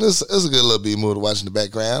 It's a good little B movie to watch in the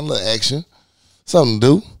background, a little action, something to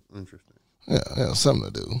do. Interesting. Yeah, something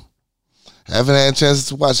to do. Haven't had a chance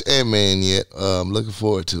to watch Ant-Man yet. I'm looking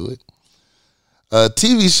forward to it.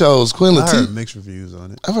 TV shows, Queen I heard Latifah. mixed reviews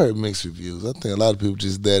on it. I've heard mixed reviews. I think a lot of people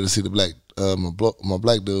just there to see the my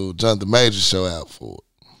black dude Jonathan Major show out for it.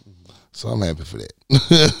 So I'm happy for that.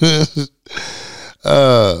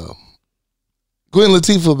 Queen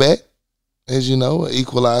Latifah back, as you know,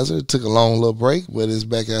 Equalizer. Took a long little break, but is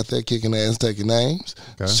back out there kicking ass, taking names.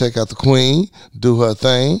 Okay. Check out the Queen, do her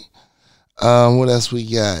thing. What else we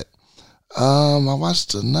got? I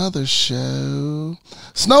watched another show.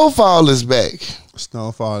 Snowfall is back.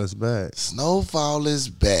 Snowfall is back. Snowfall is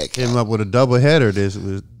back. Came up with a double header this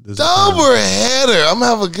Double header. I'm gonna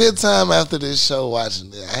have a good time after this show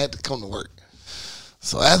watching it. I had to come to work.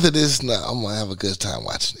 So after this, I'm gonna have a good time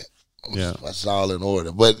watching it. Yeah. Watch it all in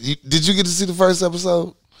order. But did you get to see the first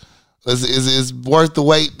episode? Is it worth the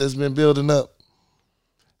wait that's been building up?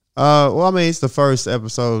 Well, I mean, it's the first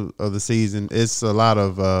episode of the season. It's a lot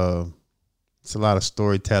of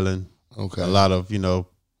storytelling. Okay. A lot of,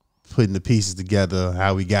 putting the pieces together,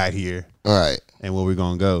 how we got here. All right. And where we're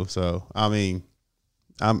gonna go. So I mean,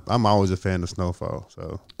 I'm always a fan of Snowfall.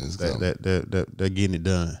 So they're getting it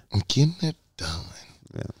done. I'm getting it done.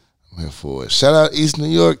 Yeah. I'm here for it. Shout out East New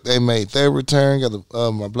York. They made their return.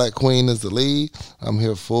 Got my Black Queen as the lead. I'm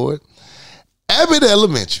here for it. Abbott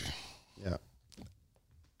Elementary. Yeah.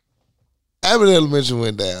 Abbott Elementary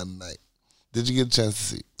went down tonight. Did you get a chance to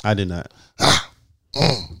see? I did not.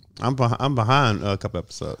 I'm behind a couple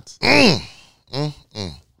episodes.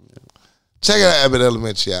 Check out Abbott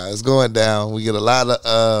Elementary out. It's going down. We get a lot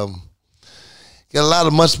of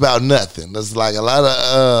much about nothing. There's like a lot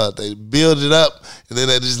of they build it up and then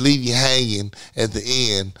they just leave you hanging at the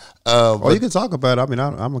end. You can talk about it. I mean,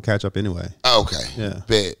 I'm gonna catch up anyway. Okay. Yeah.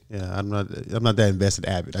 Bet. Yeah. I'm not that invested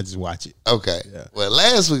in Abbott. I just watch it. Okay. Yeah. Well,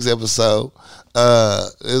 last week's episode,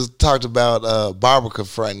 it was talked about Barbara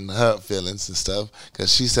confronting her feelings and stuff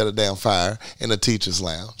because she set a damn fire in the teacher's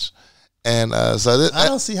lounge. And I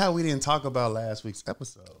don't see how we didn't talk about last week's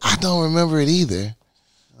episode. I don't remember it either.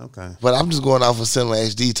 Okay. But I'm just going off what Cinema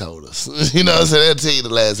HD told us. You know what I'm saying? They'll tell you the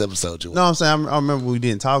last episode you No, I'm saying I remember we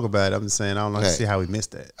didn't talk about it. I'm just saying I don't know see how we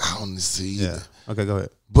missed that. I don't see Yeah. either. Okay, go ahead.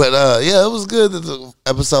 But yeah, it was good that the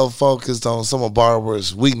episode focused on some of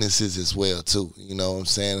Barbara's weaknesses as well too. You know what I'm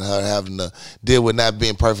saying? Her having to deal with not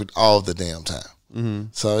being perfect all the damn time. Mm-hmm.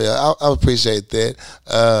 So yeah, I appreciate that.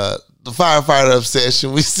 The firefighter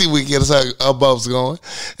obsession, we get our bumps going.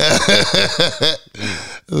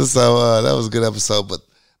 So that was a good episode. But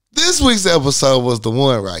this week's episode was the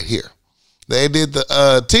one right here. They did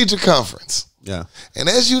the teacher conference. Yeah. And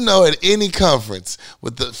as you know, at any conference,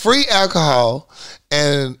 with the free alcohol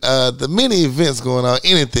and the many events going on,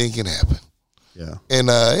 anything can happen. Yeah. And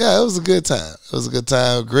yeah, it was a good time. It was a good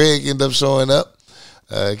time. Greg ended up showing up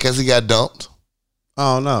because he got dumped.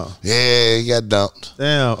 Oh, no. Yeah, he got dumped.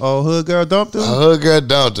 Damn. Oh, hood girl dumped him? Hood girl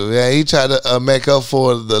dumped him. Yeah, he tried to make up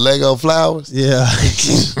for the Lego flowers. Yeah.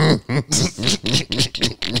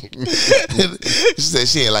 She said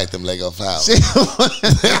she ain't like them Lego flowers. Does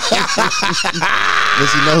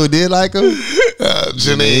she know who did like him?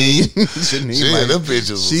 Janine. Janine. Like, them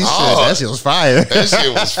bitches was She hard. said that shit was fire. That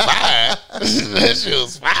shit was fire. That shit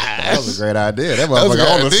was fire. That was a great idea. That That was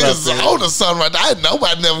motherfucker on great. the This is something. on the sun right there.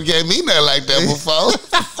 Nobody never gave me nothing like that before.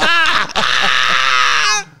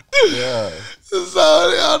 Yeah. So,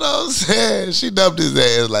 you know what I'm saying? She dumped his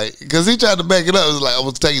ass, like, because he tried to make it up. It was like, I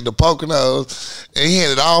was taking the Poconos, and he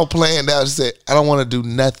had it all planned out. He said, I don't want to do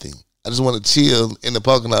nothing. I just want to chill in the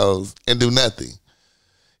Poconos and do nothing.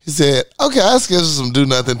 He said, okay, I'll schedule some do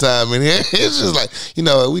nothing time in here. It's just like, you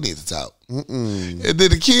know what, we need to talk. And then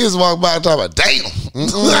the kids walk by and talk about, damn.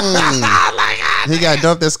 He got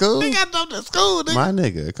dumped at school? He got dumped at school, nigga. My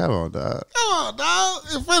nigga, come on, dog. Come on, dog.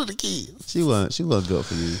 In front of the kids. She wasn't good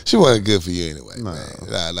for you. She wasn't good for you anyway, No. man.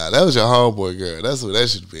 Nah, that was your homeboy girl. That's what that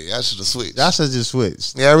should be. I should have switched. Y'all should just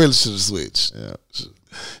switch. Yeah, I really should have switched. Yeah.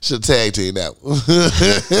 Should have tag teamed that one.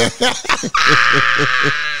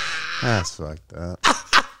 That's fucked up.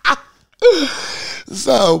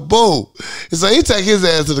 So, boom. So he take his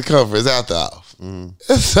ass to the conference after off.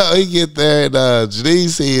 So he get there and Janine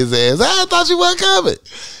see his ass. I thought you weren't coming.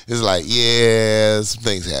 It's like, yeah, some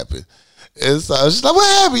things happen. And so she's like, what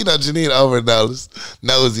happened? You know, Janine overnoticed,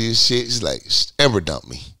 nosy as shit. She's like, Amber dumped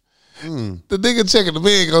me. The nigga checking the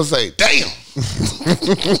man gonna say, damn.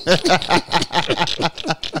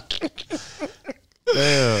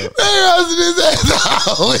 Damn. They roasted his ass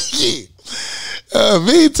all weekend.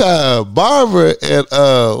 Meantime, Barbara and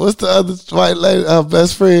what's the other white lady, her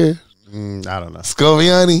best friend? I don't know.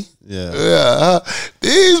 Scoviani. Yeah.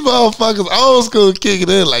 These motherfuckers old school kicking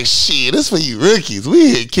in like shit. This for you rookies. We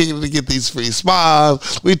here kicking in to get these free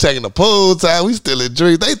smiles. We taking the pool time. We still in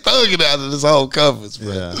drinks. They thugging out of this whole conference,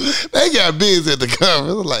 bro. Yeah. They got busy at the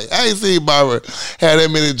conference. I'm like, I ain't seen Barbara have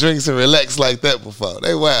that many drinks and relax like that before.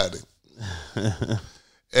 They wilding.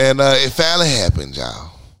 And it finally happened,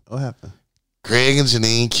 y'all. What happened? Greg and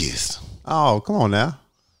Janine kissed. Oh, come on now.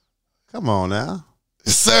 Come on now.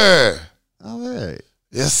 Yes, sir. All right.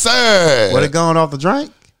 Yes, sir. What, it going off the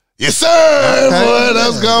drink? Yes, sir. Okay. Boy, that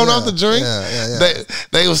was going Yeah, off the drink. yeah.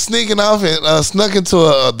 They was sneaking off and snuck into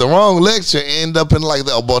the wrong lecture and end up in like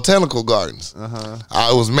the botanical gardens.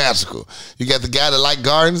 It was magical. You got the guy that like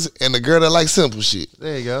gardens and the girl that like simple shit.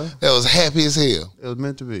 There you go. That was happy as hell. It was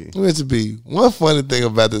meant to be. Meant to be. One funny thing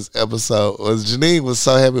about this episode was Janine was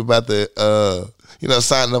so happy about the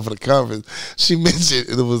signing up for the conference, she mentioned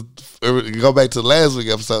it was go back to the last week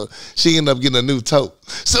episode. She ended up getting a new tote.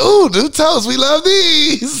 So, ooh, new totes. We love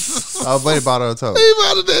these. Oh, buddy bought her a tote. He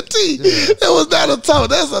bought her that tea. Yeah. That was not a tote.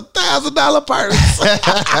 That's $1,000 purse.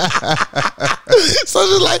 So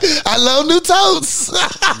she's like, I love new totes.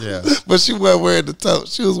 Yeah. But she wasn't wearing the tote.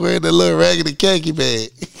 She was wearing that little raggedy khaki bag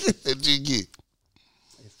that you get.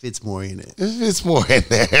 It fits more in it. It fits more in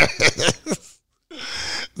there.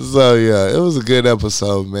 So yeah, it was a good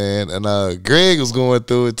episode, man. And Greg was going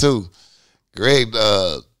through it too. Greg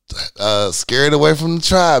scared away from the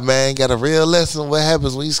tribe, man. Got a real lesson of what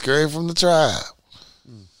happens when you scared from the tribe.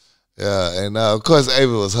 Yeah, and of course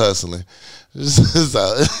Ava was hustling.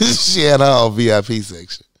 So she had her own VIP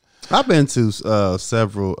section. I've been to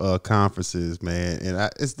several conferences, man,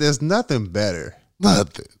 and there's nothing better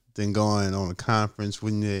than going on a conference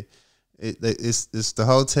when it's the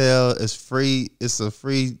hotel, it's free, it's a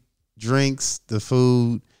free drinks, the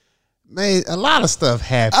food. Man, a lot of stuff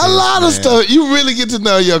happens. A lot of stuff. You really get to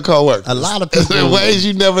know your coworkers. A lot of people in ways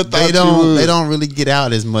you never thought they don't. you would. They don't really get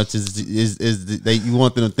out as much as you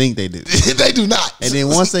want them to think they do. They do not. And then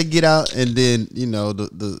once they get out, and then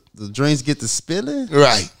the drinks get to spilling.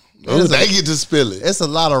 Right. They get to spill it. It's a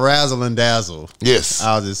lot of razzle and dazzle. Yes.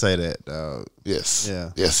 I'll just say that, dog. Yes.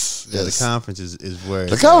 Yeah. Yes. Yeah, the conference is where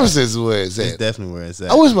the conference is where it's at. It's definitely where it's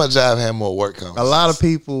at. I wish my job had more work conferences. A lot of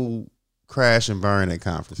people crash and burn at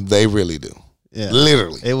conferences. They really do. Yeah.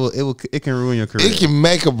 Literally. It can ruin your career. It can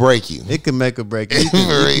make or break you. It can make or break you. You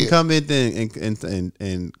can come in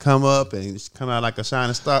and come up and come out like a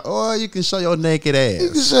shining star, or you can show your naked ass.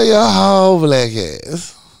 You can show your whole black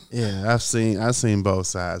ass. Yeah, I've seen both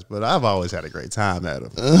sides, but I've always had a great time at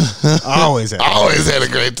them. Always had a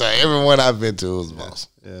great time. Everyone I've been to was boss.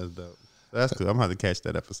 Yeah, it's dope. That's cool. I'm gonna have to catch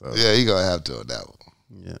that episode. Yeah, you're gonna have to on that one.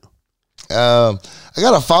 Yeah. I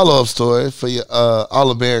got a follow-up story for you,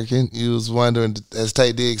 All-American. You was wondering, has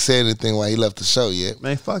Tate Diggs said anything while he left the show yet?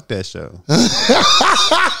 Man, fuck that show.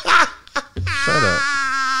 Shut up.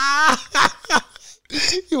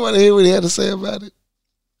 You want to hear what he had to say about it?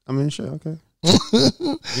 I mean, sure, okay. You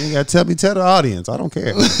ain't got to tell the audience. I don't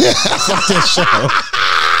care. Fuck that show.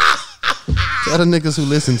 Tell the niggas who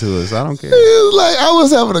listen to us. I don't care. It was like, I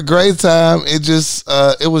was having a great time.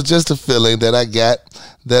 It was just a feeling that I got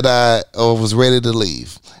that I was ready to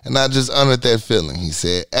leave. And I just honored that feeling, he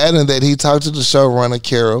said. Adding that he talked to the showrunner,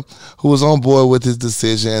 Carol, who was on board with his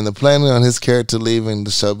decision, and the planning on his character leaving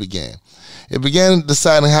the show began. It began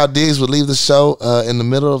deciding how Diggs would leave the show in the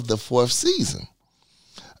middle of the 4th season.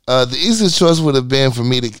 The easiest choice would have been for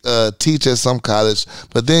me to teach at some college,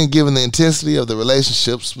 but then given the intensity of the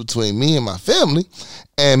relationships between me and my family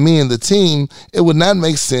and me and the team, it would not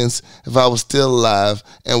make sense if I was still alive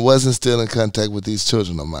and wasn't still in contact with these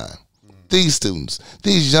children of mine. These students,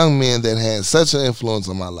 these young men that had such an influence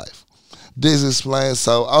on my life. Diggs explained,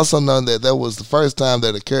 so also knowing that was the first time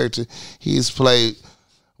that a character he's played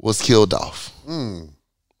was killed off. I'm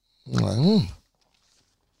like,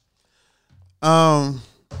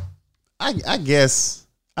 I guess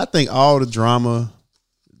I think all the drama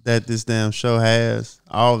that this damn show has,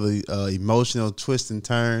 all the emotional twists and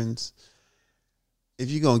turns, if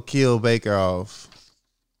you're gonna kill Baker off,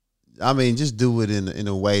 I mean, just do it in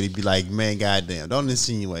a way to be like, man, goddamn, don't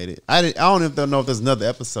insinuate it. I don't even know if there's another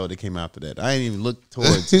episode that came after that. I ain't even looked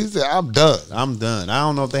towards. he said, I'm done. I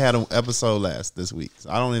don't know if they had an episode this week.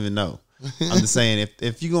 So I don't even know. I'm just saying,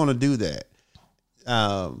 if you're gonna do that,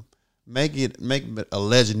 make it a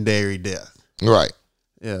legendary death. Right.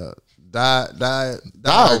 Yeah. Die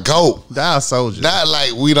a goat. Die a soldier. Not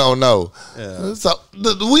like we don't know. Yeah. So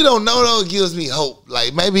we don't know though gives me hope.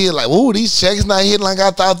 Like maybe it's like, whoa, these checks not hitting like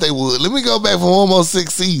I thought they would. Let me go back for one more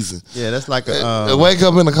 6 seasons. Yeah, that's like wake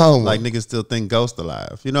up in the coma. Like niggas still think Ghost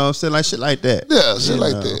alive. You know what I'm saying? Like shit like that. Yeah, shit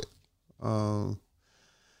like that.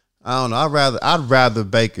 I don't know. I'd rather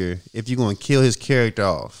Baker, if you're gonna kill his character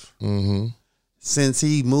off. Mm-hmm. Since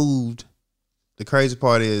he moved, the crazy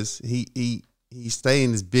part is he stayed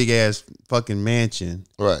in this big ass fucking mansion.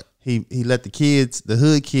 Right. He let the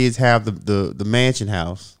hood kids have the mansion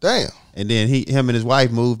house. Damn. And then him and his wife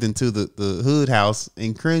moved into the hood house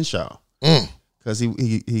in Crenshaw. Because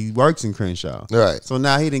he works in Crenshaw. Right. So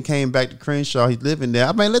now he done came back to Crenshaw. He's living there.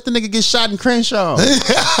 I mean, let the nigga get shot in Crenshaw.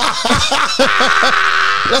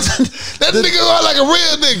 That nigga are like a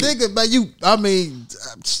real nigga. Nigga, but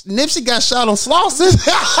Nipsey got shot on Slauson.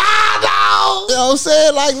 No. You know what I'm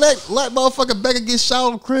saying? Like, let motherfucker Becker get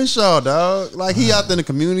shot on Crenshaw, dog. Like, he out there in the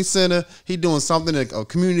community center. He doing something at a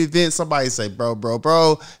community event. Somebody say, bro.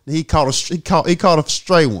 He caught a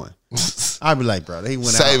stray one. I'd be like, bro, he went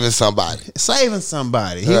saving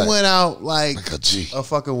somebody. He went out like a G. A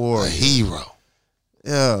fucking warrior. A hero.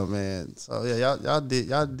 Yeah, man. So yeah, y'all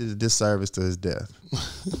did a disservice to his death.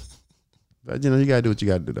 But you gotta do what you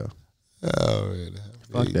gotta do though. Oh, man.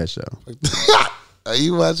 Fuck that show. Are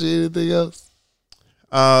you watching anything else?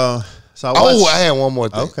 So I watched, I had one more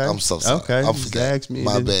thing. Okay. I'm so sorry. Okay. I forgot.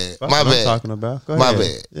 My bad. Fuck My what I'm bad. talking about. Go My ahead.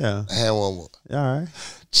 bad. Yeah. I had one more. All right.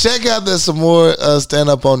 Check out there's some more stand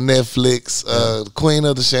up on Netflix. The Queen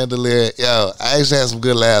of the Chandelier. Yo, I actually had some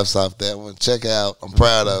good laughs off that one. Check it out. I'm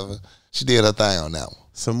proud of her. She did her thing on that one.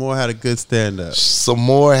 Some more had a good stand up. Some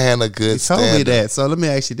more had a good Told stand me up. that. So let me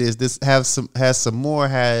ask you this: has some more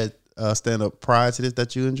had stand up prior to this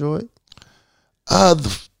that you enjoyed?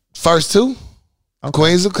 The first two, Okay.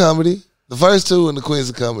 Queens of Comedy. The first two and the Queens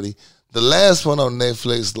of Comedy. The last one on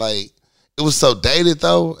Netflix, like, it was so dated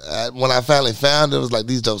though. When I finally found it, it was like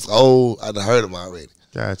these jokes old. I'd heard them already.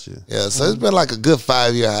 Gotcha. Yeah, so it's been like a good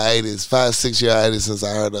 5-year hiatus, 5-6 year hiatus since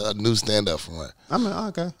I heard a new stand up from her. I mean,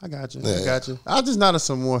 okay, I got you. Yeah. I got you. I'm just not a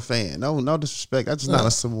some more fan. No disrespect. I'm just not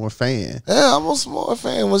a some more fan. Yeah, I'm a small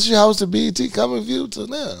fan. When she hosted BET Coming View till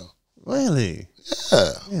now. Really?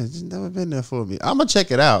 Yeah. Yeah, it's just never been there for me. I'm gonna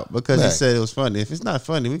check it out because you Right. said it was funny. If it's not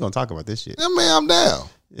funny, we're gonna talk about this shit. I mean, I'm down.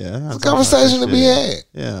 Yeah, It's a conversation to be had.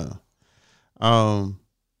 Yeah.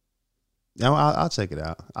 Yeah, I'll check it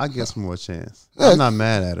out. I'll give some more chance. Yeah. I'm not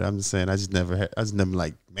mad at it. I'm just saying I just never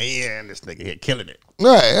like, man, this nigga here killing it.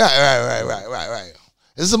 Right.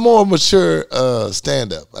 It's a more mature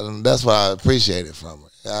stand up. And that's what I appreciated from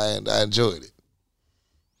her. I enjoyed it.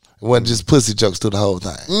 It wasn't just pussy jokes through the whole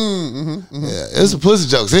thing. Yeah, there's some pussy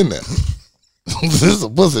jokes in there. There's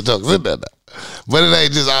some pussy jokes in there. But it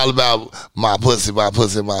ain't just all about my pussy, my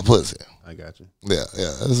pussy, my pussy. I got you. Yeah.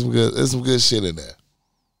 There's some good shit in there.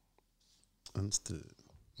 Understood.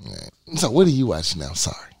 Right. So what are you watching now?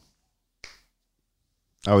 Sorry.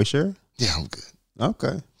 Are we sure? Yeah, I'm good.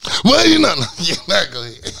 Okay. Well, you know, you're not go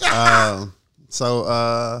ahead. So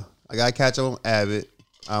I gotta catch up on Abbott.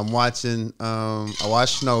 I'm watching. I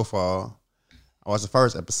watched Snowfall. I watched the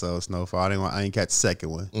first episode of Snowfall. I didn't catch the second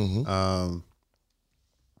one.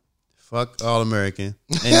 Fuck All American,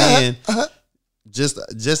 and then just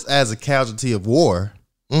as a casualty of war,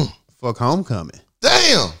 fuck Homecoming.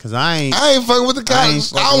 Damn. Cause I ain't fucking with the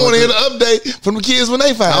cops. I don't want to hear the update from the kids when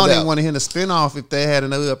they find I out. don't even want to hear the spinoff if they had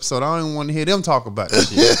another episode. I don't even want to hear them talk about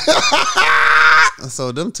this shit.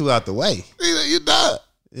 So them two out the way. You done.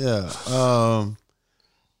 Yeah.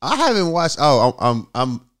 I haven't watched.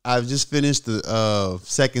 I've just finished the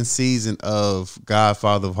second season of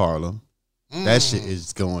Godfather of Harlem. That shit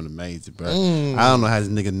is going amazing, bro. I don't know how this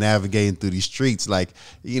nigga navigating through these streets. Like,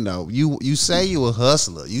 you say you a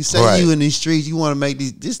hustler. You say you in these streets. You want to make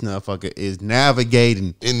these. This motherfucker is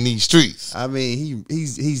navigating in these streets. I mean,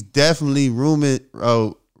 he's definitely rolling in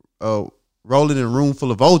a room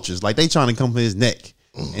full of vultures. Like they trying to come for his neck,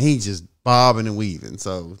 and he just bobbing and weaving.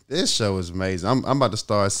 So this show is amazing. I'm about to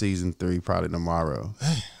start season 3 probably tomorrow.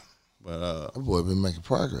 But that boy been making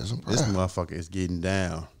progress. This motherfucker is getting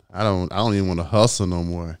down. I don't even want to hustle no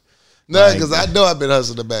more. No, because I know I've been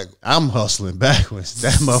hustling back. I'm hustling backwards.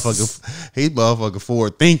 That motherfucker, he's motherfucker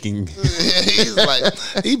forward thinking. He's like,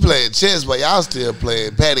 he playing chess, but y'all still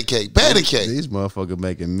playing patty cake. Patty cake. These motherfuckers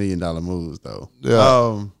making $1 million moves though.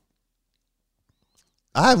 Yeah.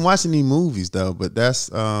 I haven't watched any movies though, but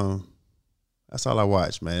that's all I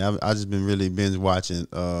watch, man. I just been really binge watching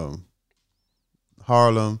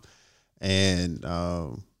Harlem, and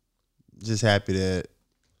just happy that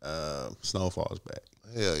Snowfall's back.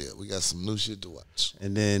 Hell yeah, we got some new shit to watch.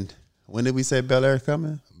 And then when did we say Bel Air's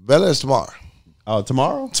coming? Bel Air's tomorrow. Oh,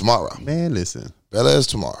 tomorrow? Tomorrow. Man, listen. Bel Air's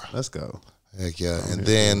tomorrow. Let's go. Heck yeah. And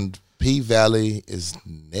then P Valley is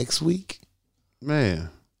next week. Man.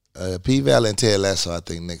 P Valley and Ted Lasso, I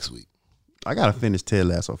think, next week. I gotta finish Ted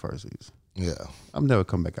Lasso first season. Yeah. I'm never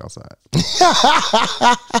come back outside.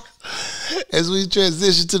 As we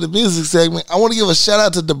transition to the music segment, I want to give a shout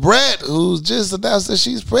out to Da Brat, who's just announced that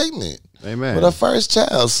she's pregnant. Amen. With her first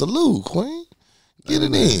child. Salute, Queen. Get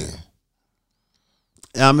it in.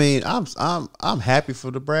 I mean, I'm happy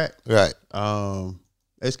for Da Brat. Right.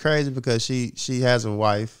 It's crazy because she has a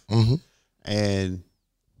wife, and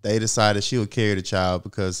they decided she would carry the child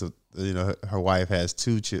because of, her wife has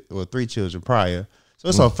 3 children prior, so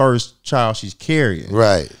it's her first child she's carrying.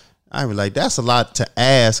 Right. I mean, like, that's a lot to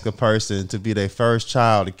ask a person to be their first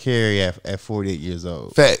child to carry at 48 years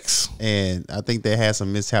old. Facts. And I think they had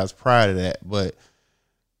some mishaps prior to that, but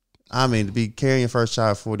I mean, to be carrying your first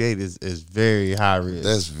child at 48 is very high risk.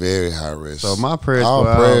 That's very high risk. So my prayers, All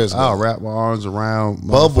go prayers out. I'll go. wrap my arms around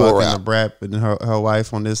Bubble wrap. motherfucking Brad and her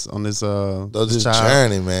wife on this This child.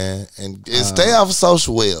 journey, man, and stay off of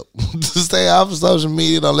social web. Stay off of social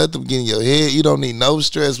media. Don't let them get in your head. You don't need no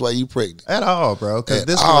stress while you pregnant. At all, bro. Because At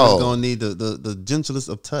this all. one is gonna need the gentlest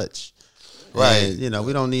of touch. Right. And, you know,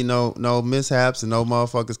 we don't need no mishaps and no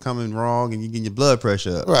motherfuckers coming wrong and you getting your blood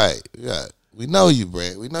pressure up. Right. Yeah. We know you,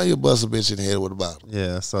 Brad. We know you bust a bitch in the head with a bottle.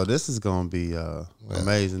 Yeah, so this is gonna be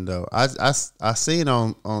amazing though. I seen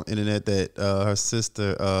on internet that her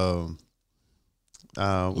sister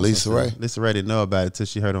Lisa Ray. Lisa Ray didn't know about it till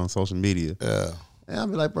she heard it on social media. Yeah. And I'll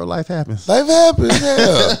be like, bro, life happens. Life happens.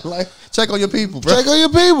 Yeah. Like, check on your people, bro. Check on your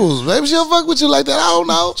peoples. Maybe she'll fuck with you like that. I don't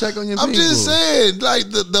know. Check on your I'm people. just saying, like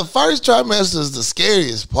the first trimester is the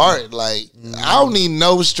scariest part. Like I don't need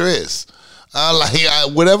no stress.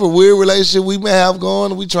 Whatever weird relationship we may have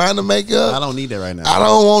going, we trying to make up. I don't need that right now. I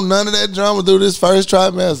don't want none of that drama through this first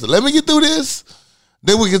trimester. Let me get through this,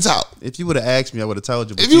 then we can talk. If you would have asked me, I would have told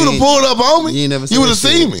you. But If you would have ain't- pulled up on me, you ain't never you would have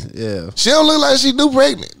said seen me. shit. Yeah. She don't look like she new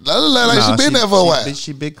pregnant. She look like Nah, she been there for a while.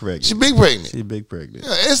 She big pregnant. She big pregnant. She big pregnant.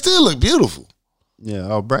 Yeah, it still look beautiful. Yeah.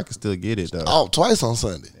 Oh, Brad can still get it though. Oh, twice on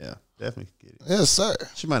Sunday. Yeah, definitely can get it. Yes, sir.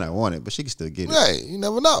 She might not want it, but she can still get it. Hey, you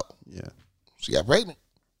never know. Yeah. She got pregnant.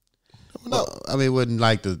 Never know. Well, I mean, it wasn't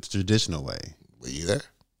like the traditional way. Were you there?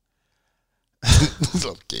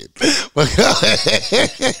 I'm kidding. But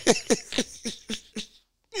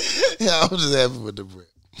yeah, I'm just happy with the Bree.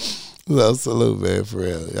 So salute, man, for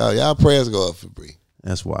real. Y'all prayers go up for Bree.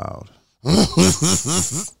 That's wild.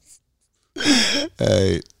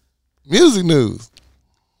 Hey, music news.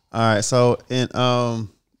 All right, so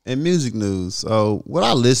in music news, so what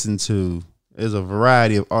I listen to is a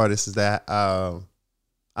variety of artists that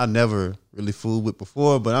I never really fooled with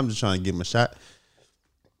before, but I'm just trying to give them a shot,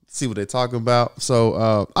 see what they're talking about.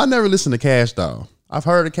 So I never listened to Cash Doll. I've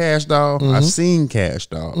heard of Cash Doll. I've seen Cash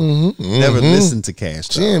Doll. Never listened to Cash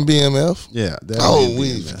She Doll. in BMF. Yeah. Oh,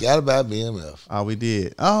 we forgot about BMF. Oh, we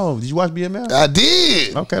did. Oh, did you watch BMF? I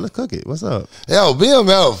did. Okay, let's cook it. What's up? Yo,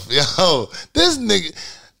 BMF. Yo, this nigga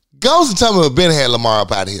Ghost and tell me Ben had Lamar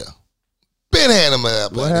up out of here. Ben had him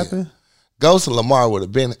up. What happened? Ghost and Lamar would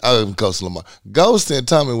have been. Ghost and Lamar. Ghost and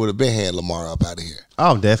Tommy would have been had Lamar up out of here.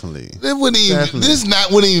 Oh, definitely. It wouldn't even.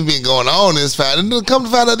 Definitely. Wouldn't even been going on this fight. And then come to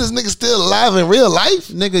find out this nigga still alive in real life.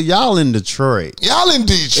 Nigga, y'all in Detroit. Y'all in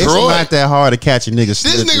Detroit. It's not that hard to catch a nigga. This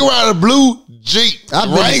slipping. nigga ride a blue Jeep I've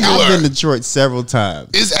Wrangler. been to Detroit several times.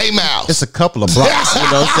 It's 8 miles. It's a couple of blocks. You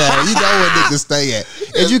know what I'm saying? You know where niggas stay at.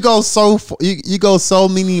 If you go you go so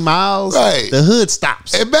many miles, Right. the hood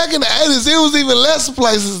stops. And back in the 80s, it was even less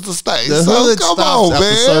places to stay. The so hood come stops on,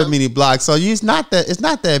 after so man. many blocks. So it's not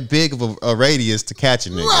that big of a radius to catch a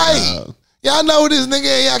nigga. Right. dog. Y'all know this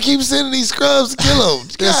nigga. Y'all keep sending these scrubs to kill him.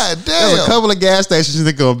 God There's a damn. couple of gas stations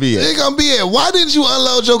they're gonna be They at. gonna be at. Why didn't you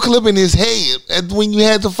unload your clip in his head when you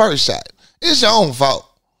had the first shot? It's your own fault.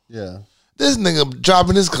 Yeah. This nigga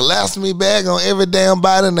dropping his colostomy bag on every damn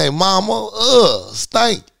body and their mama.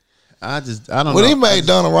 Stink. I don't When know. he made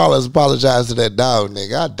Donna Rollins apologize to that dog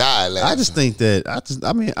nigga, I died laughing. I just think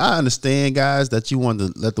that I understand, guys, that you want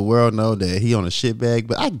to let the world know that he on a shit bag,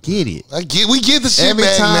 but I get it. We get the shit Every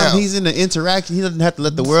bag time now. he's in the interaction, he doesn't have to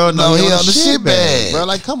let the world know No, he he on on the the shit shit bag, bag. bro.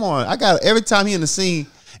 Like, come on, I got every time he in the scene,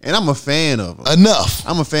 and I'm a fan of him. Enough.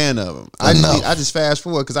 I'm a fan of him. Enough. I just fast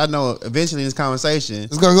forward because I know eventually in this conversation,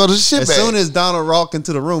 It's gonna go to the shit as bag. soon as Donald walked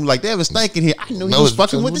into the room, like they was thinking here, I knew he No, was it's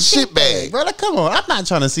fucking with the shit bag, bro. Like, come on, I'm not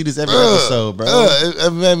trying to see this every episode, bro.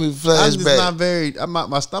 It made me I'm flash just back. not very.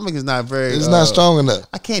 My stomach is not very. It's not strong enough.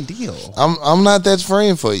 I can't deal. I'm not that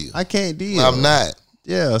friend for you. I can't deal. I'm not.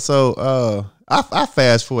 Yeah, so I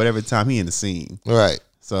fast forward every time he in the scene. Right.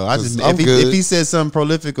 So I just I'm if good. he said something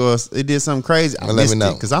prolific or it did something crazy, I Well, let me missed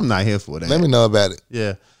know. it because I'm not here for that. Let me know about it.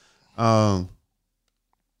 Yeah. I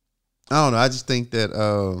don't know. I just think that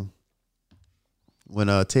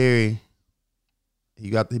when Terry he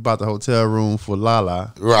bought the hotel room for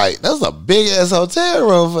Lala Right. That's a big ass hotel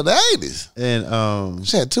room for the 80s. and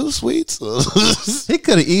She had 2 suites. he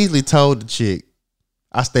could have easily told the chick,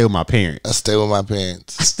 I stay with my parents. I stay with my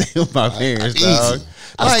parents. I stay with my parents, Easy. dog.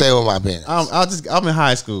 I Like, stay with my parents. I'm in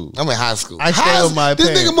high school. I'm in high school. I stay with my This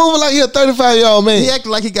parents. nigga moving like he a 35-year-old man. He acted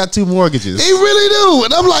like he got 2 mortgages. He really do.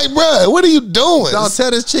 And I'm like, bruh, what are you doing? Don't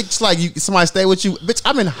tell this chick, it's like somebody stay with you. Bitch,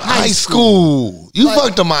 I'm in High school. You Like-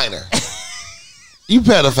 fucked a minor. You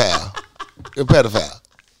pedophile. You're a pedophile.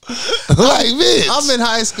 Like, bitch. I'm in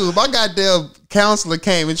high school. My goddamn counselor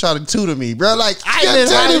came and tried to tutor me, bro. Like, I You're ain't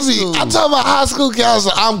in high telling me. school. I'm talking about high school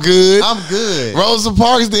counselor. I'm good. I'm good. Rosa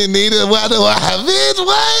Parks didn't need it. Bitch,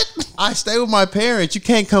 what? I stay with my parents. You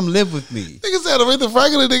can't come live with me. Nigga said Aretha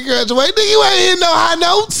Franklin didn't graduate. Nigga, you ain't hitting no high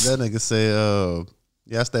notes. That nigga said,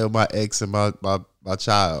 yeah, I stay with my ex and my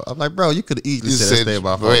child. I'm like, bro, you could have easily said I stay with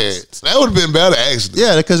my folks. That would have been better, actually.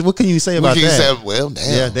 Yeah, because what can you say about that? Say, well,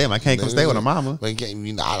 damn. Yeah, damn, I can't go stay with a mama. I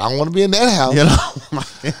don't want to be in that house. You know, I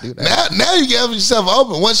can't do that. Now you give yourself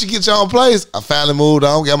open. Once you get your own place, I finally moved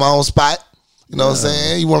on, got my own spot. You know what I'm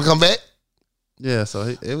saying? You want to come back? Yeah, so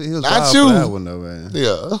he was Not wild you. for that one though, man.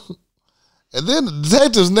 Yeah. And then the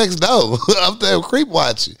detectives next door up there creep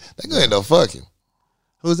watching. They ain't no fucking.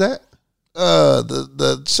 Who's that?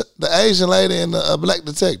 The Asian lady and the black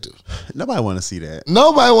detective. Nobody want to see that.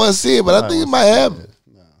 Nobody want to see it, but I think it might happen.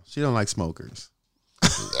 No, she don't like smokers.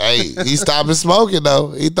 Hey, he stopping smoking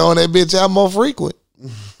though. He throwing that bitch out more frequent.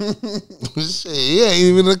 Shit, he ain't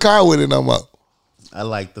even in the car with it no more. I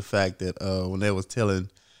like the fact that when they was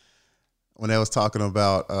talking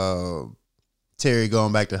about Terry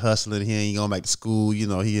going back to hustling, he ain't going back to school. You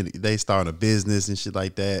know, they starting a business and shit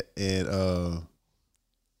like that, and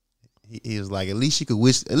he was like, at least you could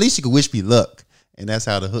wish me luck, and that's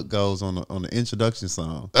how the hook goes on the introduction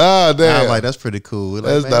song. Oh damn! And I was like, that's pretty cool. Like,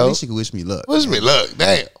 That's man, dope. at least you could wish me luck. Wish me luck,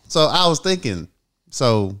 damn. So I was thinking,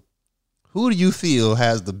 who do you feel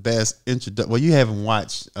has the best introduction? Well, you haven't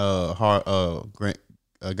watched Godfather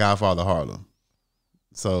Harlem,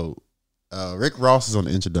 so. Rick Ross is on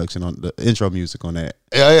the introduction, on the intro music on that.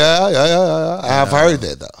 Yeah. I've heard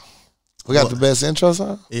that though. We got the best intro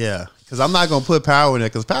song. Yeah, because I'm not gonna put Power in there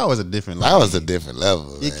because Power is a different level. That was a different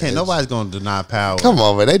level. You man. can't. Nobody's gonna deny Power. Come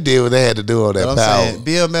on, man. They did what they had to do on that You know what Power. I'm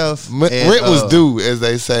saying? BMF. Rent was due, as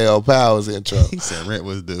they say on Power's intro. He said rent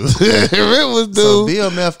was due. Rent was due. So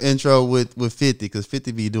BMF intro with 50 because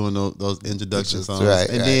 50 be doing those introduction songs, right,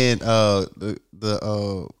 and right. then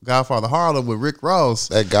the Godfather Harlem with Rick Ross.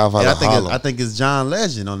 That Godfather Harlem. I think it's John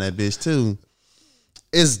Legend on that bitch too.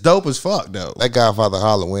 It's dope as fuck though. That Godfather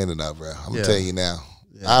Harlem winning up, bro. I'm gonna tell you now.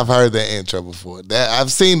 Yeah. I've heard that intro before.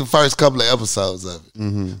 I've seen the first couple of episodes of it.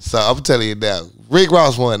 Mm-hmm. So I'm telling you now, Rick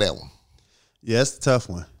Ross won that one. Yeah, it's a tough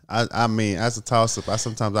one. I mean, as a toss up, I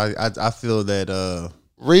feel that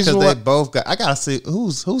reason because why they both got. I gotta see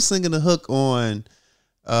who's singing the hook on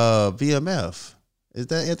BMF. Is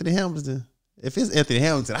that Anthony Hamilton? If it's Anthony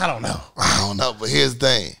Hamilton, I don't know. I don't know, but here's the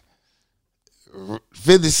thing.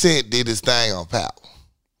 50 Cent did his thing on Power.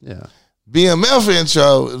 Yeah. BMF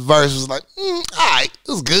intro verse was like, all right,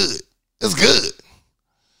 it was good. It's good.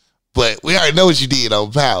 But we already know what you did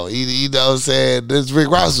on Power. You know what I'm saying? This Rick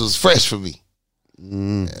Ross was fresh for me.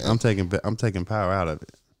 Yeah. I'm taking Power out of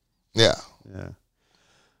it. Yeah. Yeah.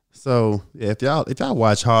 So yeah, if y'all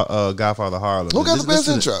watch Godfather Harlem, who got the best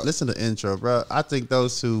intro? Listen to the intro, bro. I think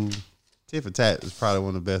those two, Tit for Tat is probably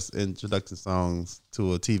one of the best introduction songs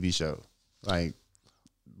to a TV show. Like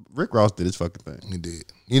Rick Ross did his fucking thing. He did.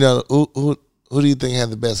 You know who do you think had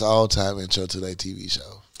the best all time intro to their TV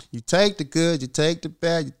show? You take the good, you take the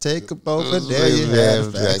bad, you take them both, and there you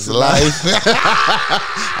have facts of life.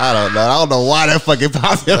 I don't know why that fucking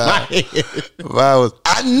popped in my head.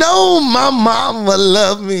 I know my mama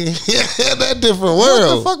loved me. Yeah, that Different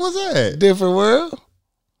World. What the fuck was that? Different World.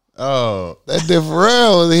 Oh, that Different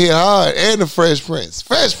World was hit hard, and the Fresh Prince.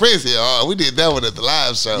 Fresh Prince hit hard. We did that one at the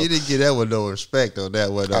live show. You didn't get that one no respect on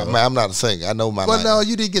that one. Man, I'm not a singer. I know my. But no,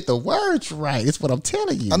 you didn't get the words right. It's what I'm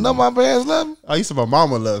telling you. I know my parents love me. Oh, you said my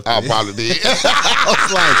mama loved me. I probably did. I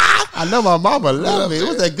was like, I know my mama loved me. It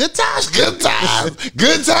was that good times. Good times.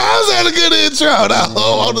 Good times had a good intro.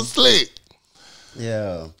 On the slick.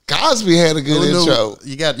 Yeah. Cosby had a good intro.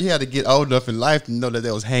 You had to get old enough in life to know that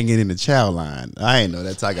they was hanging in the child line. I ain't know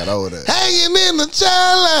that till I got older. Hanging in the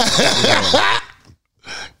child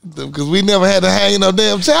line. Because we never had to hang no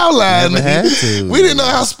damn child line. Never had to. We didn't know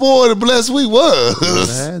how spoiled and blessed we was.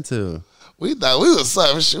 Never had to. We thought we was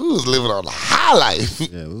suffering. We was living on a high life.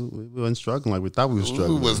 Yeah, we wasn't struggling like we thought we was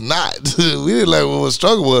struggling. We was not. We didn't like what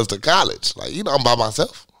struggle was to college. Like, I'm by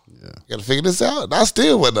myself. Yeah. Gotta figure this out. And I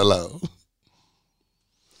still wasn't alone.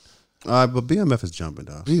 All right, but BMF is jumping,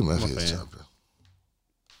 though. BMF is jumping.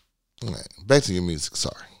 All right, back to your music.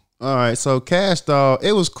 Sorry. All right, so Cash Doll,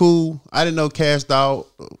 it was cool. I didn't know Cash Doll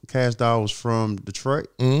was from Detroit.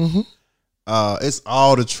 Mm-hmm. It's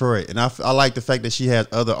all Detroit, and I like the fact that she has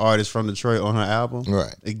other artists from Detroit on her album.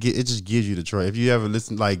 Right. It just gives you Detroit. If you ever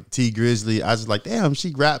listen like T Grizzly, I just like, damn,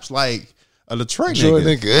 she raps like a Detroit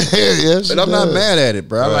nigga. Yeah, but I'm not mad at it,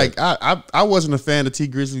 bro. Right. Like I wasn't a fan of T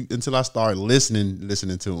Grizzly until I started listening to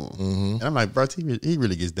him. Mm-hmm. And I'm like, bro, he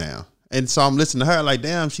really gets down. And so I'm listening to her like,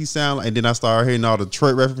 damn, she sound like, and then I started hearing all the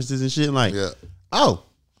Detroit references and shit. And like, oh,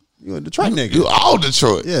 you a Detroit nigga. You all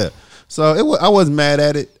Detroit. Yeah. So I wasn't mad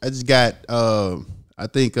at it. I just got I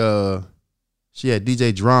think she had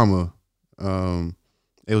DJ Drama.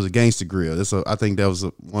 It was a gangster grill. I think that was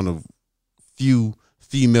one of few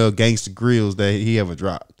female gangster grills that he ever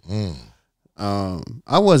dropped.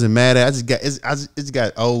 I wasn't mad at it. I just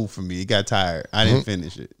got old for me. It got tired. I didn't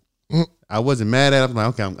finish it. I wasn't mad at it. I'm like,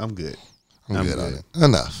 okay, I'm good. I'm good on it.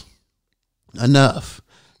 Enough.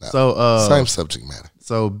 No. So same subject matter.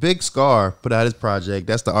 So Big Scar put out his project.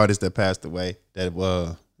 That's the artist that passed away. That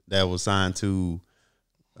was signed to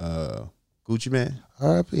Gucci Mane.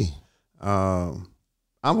 R.I.P. I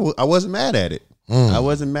wasn't mad at it. I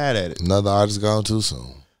wasn't mad at it. Another artist gone too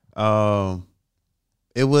soon.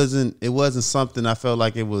 It wasn't something I felt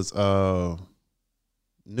like it was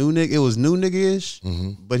new nigga. It was new nigga-ish,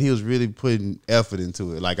 but he was really putting effort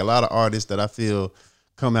into it. Like a lot of artists that I feel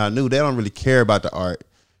come out new, they don't really care about the art.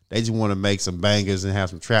 They just want to make some bangers and have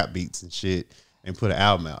some trap beats and shit and put an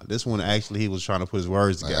album out. This one actually he was trying to put his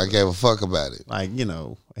words together. I gave a fuck about it. Like,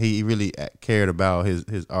 he really cared about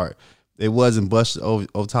his art. It wasn't busted over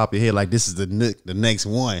top of your head like this is the next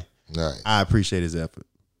one. Right. I appreciate his effort.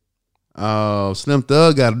 Slim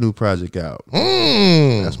Thug got a new project out.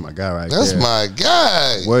 That's my guy right there. That's my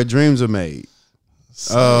guy. Where Dreams Are Made.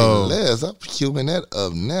 Les, I'm queuing that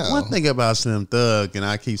up now. One thing about Slim Thug, and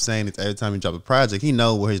I keep saying it every time he drop a project, he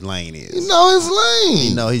know where his lane is. You know his lane.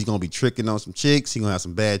 He know he's gonna be tricking on some chicks. He gonna have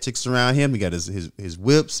some bad chicks around him. He got his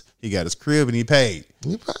whips. He got his crib, and he paid.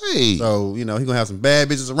 He paid. So he gonna have some bad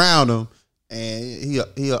bitches around him, and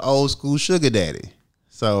he an old school sugar daddy.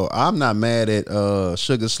 So I'm not mad at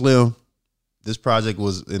Sugar Slim. This project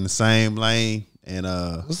was in the same lane, and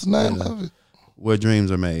what's the name of it? Where Dreams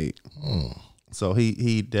Are Made. So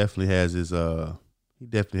he definitely has his he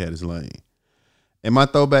definitely had his lane. And my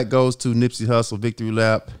throwback goes to Nipsey Hussle, Victory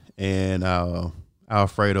Lap, and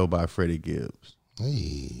Alfredo by Freddie Gibbs.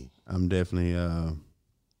 Hey. I'm definitely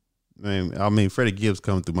Freddie Gibbs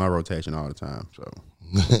comes through my rotation all the time. So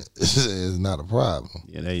it's not a problem.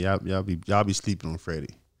 Yeah, y'all be sleeping on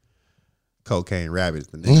Freddie. Cocaine Rabbit is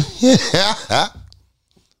the name.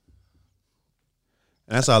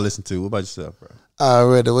 And that's all I listen to. What about yourself, bro?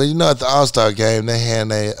 Already. Well, at the All-Star game, they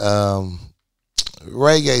had a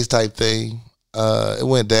reggae type thing. It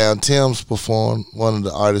went down. Tim's performed, one of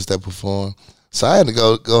the artists that performed. So I had to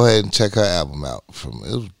go ahead and check her album out. It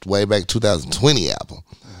was way back 2020 album.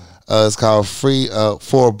 It's called Free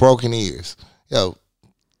for Broken Ears. Yo,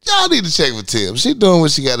 y'all need to check with Tim. She doing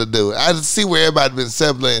what she got to do. I see where everybody been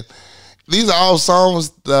sampling. These are all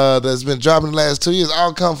songs that's been dropping the last 2 years.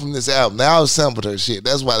 All come from this album. They all sampled her shit.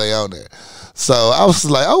 That's why they on there. So I was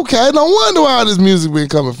like, okay, no wonder where all this music been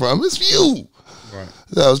coming from. It's you. Right.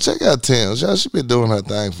 So check out Tim. She been doing her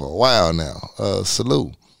thing for a while now.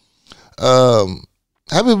 Salute.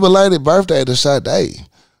 Happy belated birthday to Sade.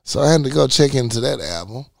 So I had to go check into that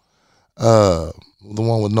album. The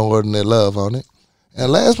one with No Ordinary Love on it.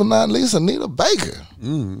 And last but not least, Anita Baker.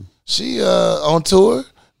 She on tour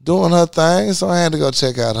doing her thing. So I had to go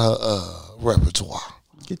check out her repertoire.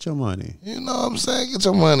 Get your money. You know what I'm saying? Get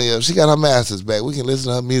your money up. She got her masters back. We can listen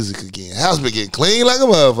to her music again. House been getting clean like a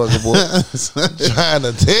motherfucker, boy. I'm trying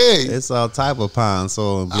to tell you. It's all type of pine,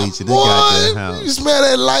 soil, and bleach in this Boy, goddamn house. you smell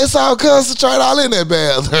that Lysol concentrate all in that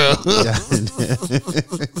bathroom.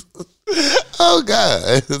 Oh,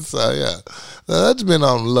 God. So, yeah. I've just been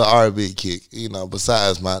on a little R&B kick,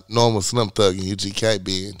 besides my normal Slim Thug and UGK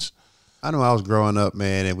binge. I know I was growing up,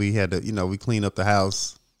 man, and we had to, we clean up the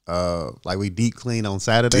house. Like we deep clean on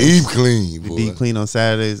Saturdays. Deep clean, boy. Deep clean on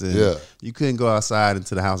Saturdays, and Yeah. you couldn't go outside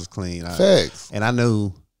until the house was clean. Facts. And I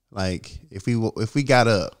knew, like, if we got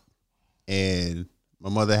up, and my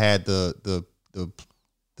mother had the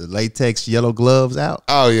latex yellow gloves out.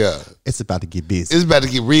 Oh yeah, it's about to get busy. It's about to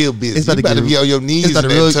get real busy. It's about you to be on your knees. It's about to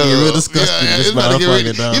get real disgusting. Yeah, This it's about to get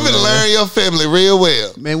motherfucker, dog, you better man. learn your family real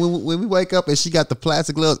well. Man, when we wake up and she got the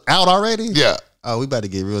plastic gloves out already. Yeah. Oh, we about to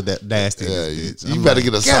get real nasty. Yeah, Bitch. you I'm better like,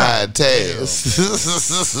 get a side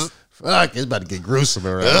test. Fuck, it's about to get gruesome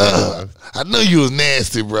around. I knew you was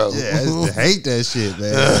nasty, bro. Yeah, I hate that shit,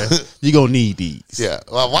 man. You gonna need these. Yeah.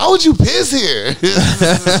 Well, why would you piss here?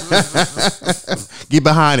 Get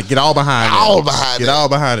behind it. Get all behind it. All behind Get it. all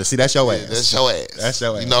behind it. See, that's your ass. That's your ass. That's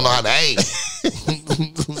your ass. You don't know how to aim.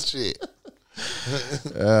 Shit.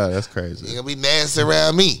 That's crazy. You gonna be nasty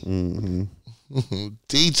around me.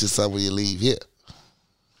 Teach you something when you leave here.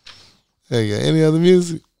 Hey, got any other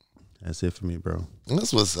music? That's it for me, bro.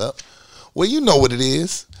 That's what's up. Well, you know what it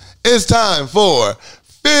is. It's time for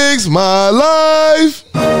Fix My Life.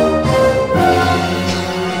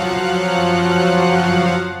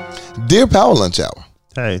 Dear Power Lunch Hour.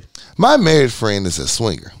 Hey. My married friend is a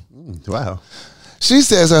swinger. Wow. She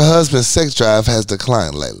says her husband's sex drive has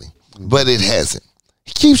declined lately, but it hasn't.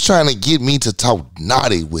 He keeps trying to get me to talk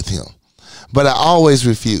naughty with him, but I always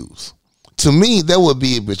refuse. To me, that would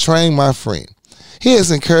be betraying my friend. He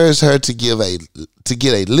has encouraged her to get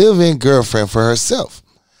a live-in girlfriend for herself.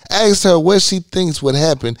 Asked her what she thinks would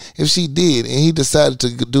happen if she did, and he decided to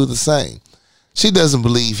do the same. She doesn't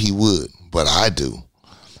believe he would, but I do.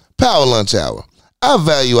 Power Lunch Hour. I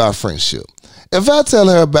value our friendship. If I tell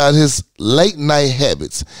her about his late night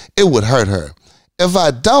habits, it would hurt her. If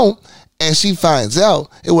I don't, and she finds out,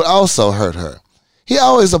 it would also hurt her. He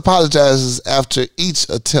always apologizes after each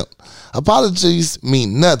attempt. Apologies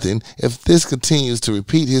mean nothing if this continues to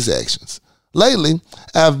repeat his actions. Lately,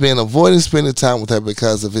 I've been avoiding spending time with her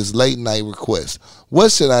because of his late night requests.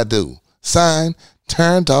 What should I do? Sign,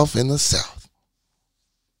 turned off in the South.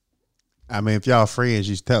 I mean, if y'all friends,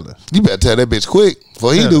 you tell her. You better tell that bitch quick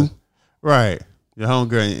before he do. Right. Your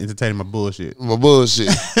homegirl entertaining my bullshit. My bullshit.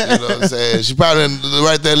 You know what I'm saying? She probably didn't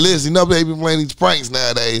write that list. You know they be playing these pranks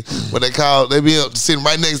nowadays where they be up sitting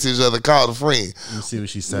right next to each other, call the friend. Let's see what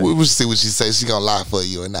she say. We'll see what she say. She gonna lie for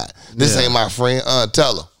you or not. This ain't my friend.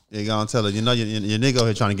 Tell her. You gonna tell her, you know, your nigga over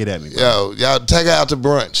here trying to get at me, bro. Yo, y'all take her out to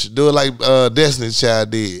brunch. Do it like Destiny's Child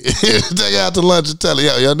did. Take her out to lunch and tell her,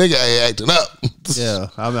 yo, your nigga ain't acting up. Yeah,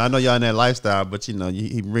 I mean, I know y'all in that lifestyle, but you know,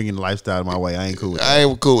 he bringing the lifestyle my way. I ain't cool with that. I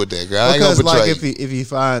ain't cool with that, girl. I because ain't gonna betray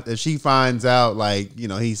like if she finds out, like, you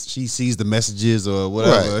know, she sees the messages or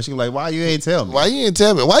whatever, Right. she like, why you ain't tell me? Why you ain't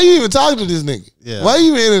tell me? Why you even talking to this nigga? Yeah. Why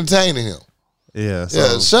you entertaining him? Yeah,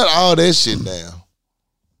 Yeah, shut all that shit down.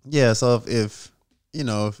 yeah. So if you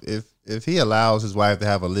know if he allows his wife to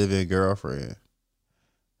have a live-in girlfriend,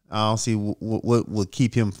 I don't see what would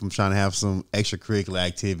keep him from trying to have some extracurricular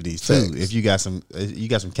activities too. Thanks. If you got some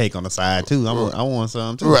cake on the side too, I want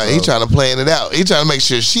some too. Right, so. he trying to plan it out. He trying to make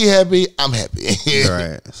sure she happy, I'm happy.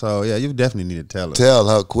 Right. So yeah, you definitely need to tell her. Tell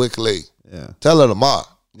her quickly. Yeah. Tell her tomorrow.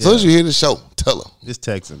 As soon as you hear the show, tell her. Just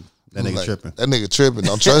text him. That nigga tripping. That nigga tripping.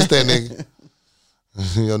 Don't trust that nigga.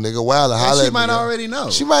 Your nigga wild. Holler She at might me, already know.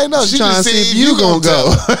 She might know. She trying just to see see if you gonna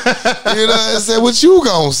go. You know what I'm saying? What you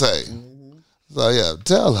gonna say? So yeah,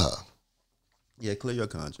 tell her. Yeah, clear your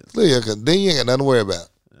conscience. Clear, cause then you ain't got nothing to worry about.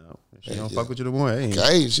 No, if she don't fuck with you no more, ain't.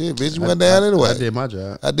 Okay, shit, bitch, you went down anyway. I did my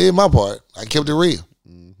job. I did my part. I kept it real.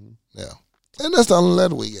 Yeah. And that's the only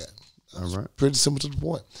letter we got. All right. Pretty simple to the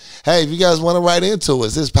point. Hey, if you guys want to write into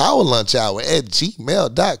us, it's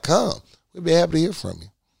powerlunchhour@gmail.com. We'd be happy to hear from you.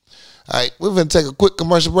 All right, we're going to take a quick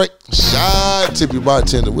commercial break. Shot Tippy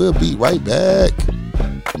Bartender. We'll be right back.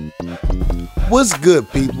 What's good,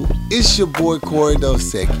 people? It's your boy Corey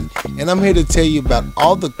Dosecki, and I'm here to tell you about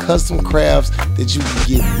all the custom crafts that you can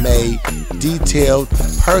get made, detailed,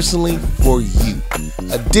 personally for you.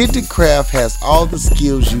 Addicted Craft has all the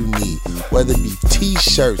skills you need, whether it be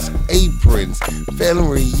t-shirts, aprons,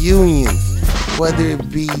 family reunions, whether it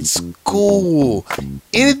be school,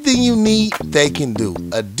 anything you need, they can do.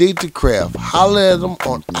 Addicted Craft. Holler at them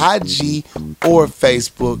on IG or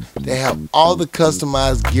Facebook. They have all the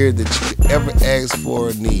customized gear that you could ever ask for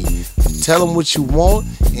or need. Tell them what you want,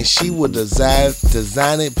 and she will design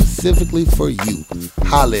it specifically for you.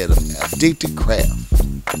 Holler at them. Addicted Craft.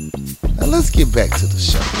 Now let's get back to the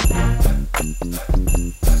show.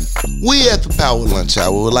 We at the Power Lunch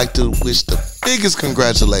Hour would like to wish the biggest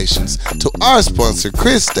congratulations to our sponsor,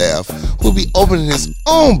 Chris Staff, who will be opening his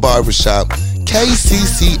own barbershop,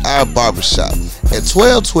 KCCI Barbershop, at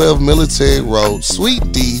 1212 Military Road,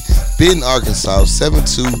 Suite D, Benton, Arkansas,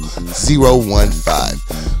 72015.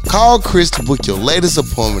 Call Chris to book your latest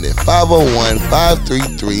appointment at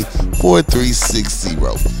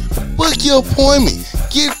 501-533-4360. Book your appointment.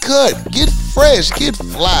 Get cut. Get fresh. Get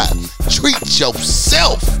fly. Treat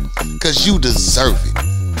yourself, because you deserve it.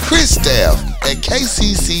 Chris Staff at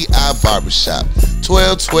KCCI Barbershop,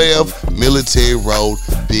 1212 Military Road,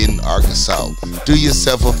 Benton, Arkansas. Do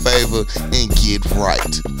yourself a favor and get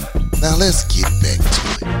right. Now let's get back to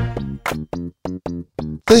it.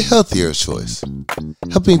 The Healthier Choice.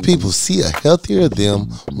 Helping people see a healthier them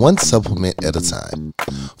one supplement at a time.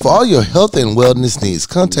 For all your health and wellness needs,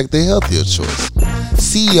 contact The Healthier Choice.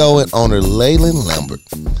 CEO and owner Leyland Lambert.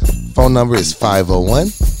 Phone number is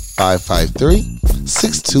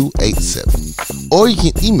 501-553-6287. Or you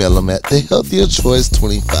can email them at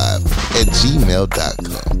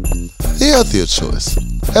thehealthierchoice25@gmail.com. The Healthier Choice.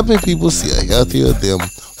 Helping people see a healthier them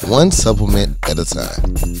one supplement at a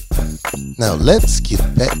time. Now let's get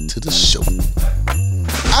back to the show.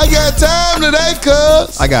 I got time today,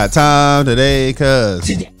 cuz. I got time today, cuz.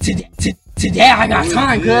 Today I got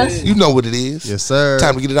time, cuz. You know what it is. Yes, sir.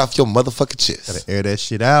 Time to get it off your motherfucking chest. Gotta air that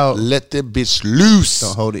shit out. Let that bitch loose.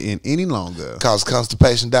 Don't hold it in any longer. Cause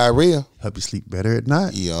constipation, diarrhea. Help you sleep better at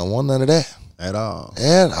night. You don't want none of that At all.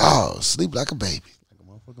 at all. Sleep like a baby.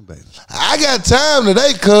 baby. I got time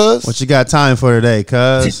today, cuz. What you got time for today,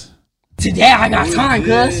 cuz? Today I got time,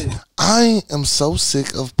 cuz. I am so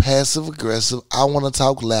sick of passive aggressive. I want to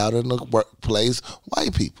talk louder in the workplace.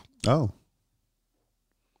 White people. Oh.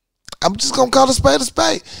 I'm just gonna call a spade a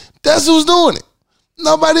spade. That's who's doing it.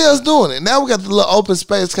 Nobody else doing it. Now we got the little open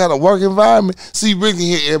space kind of work environment, so you really can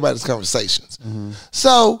hear everybody's conversations.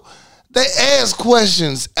 So they ask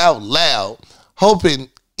questions out loud, hoping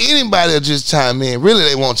anybody will just chime in. Really,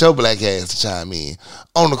 they want your black ass to chime in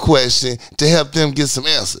on the question to help them get some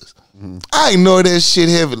answers. I ignore that shit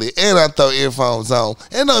heavily, and I throw earphones on,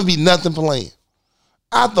 and don't be nothing playing.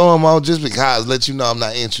 I throw them on just because, let you know I'm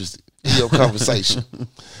not interested in your conversation.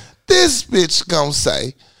 This bitch gonna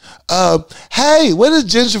say, hey, what does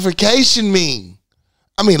gentrification mean?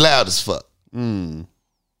 I mean, loud as fuck.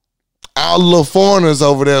 All the little foreigners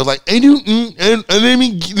over there was like, let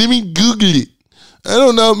me Google it. I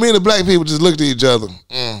don't know. Me and the black people just looked at each other.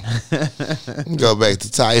 Go back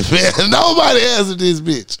to type. Nobody answered this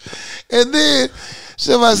bitch. And then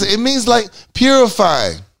somebody said, it means like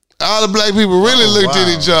purifying. All the black people really looked at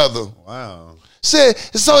each other. Wow. Said,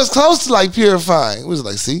 so it's close to like purifying. We was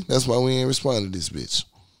like, see, that's why we ain't responding to this bitch.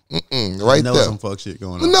 Right know there. some fuck shit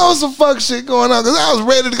going on. We know some fuck shit going on because I was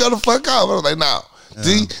ready to go the fuck off. I was like, no.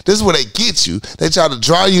 See, this is where they get you. They try to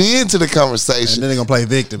draw you into the conversation. And then they're going to play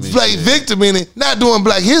victim. Play victim in it. Not doing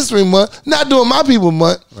Black History Month. Not doing My People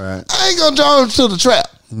Month. Right. I ain't going to draw them to the trap.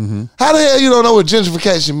 How the hell you don't know what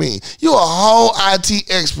gentrification means? You a whole IT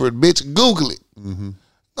expert, bitch. Google it.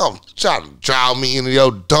 Don't try to draw me into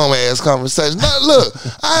your dumb ass conversation. No, look,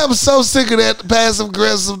 I am so sick of that passive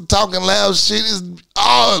aggressive talking loud shit. It's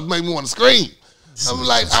it make me want to scream. I'm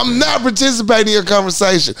like, I'm not participating in your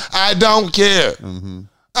conversation. I don't care.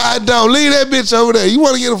 I don't. Leave that bitch over there. You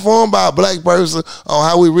want to get informed by a black person on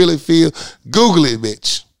how we really feel? Google it,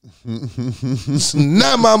 bitch. It's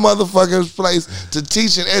not my motherfucking place to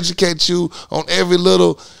teach and educate you on every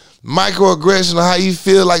little microaggression or how you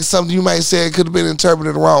feel like something you might say could have been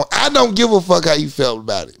interpreted wrong. I don't give a fuck how you felt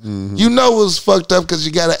about it. You know it was fucked up because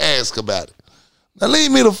you got to ask about it. Now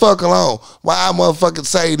leave me the fuck alone while I motherfucking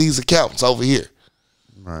say these accounts over here.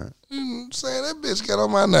 Right. I'm saying that bitch got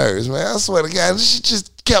on my nerves, man. I swear to God, she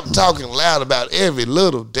just kept talking loud about every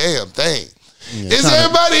little damn thing. Is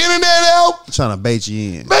everybody internet out? Trying to bait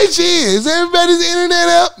you in. Bait you in. Is everybody's internet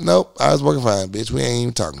out? Nope. I was working fine, bitch. We ain't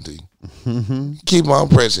even talking to you. Keep on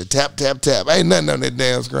pressure. Tap, tap, tap. Ain't nothing on that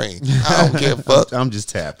damn screen. I don't give a fuck. I'm just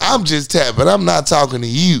tapping. I'm just tapping. I'm not talking to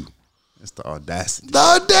you. It's the audacity. The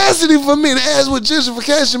audacity for me to ask what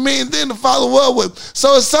gentrification means, then to follow up with,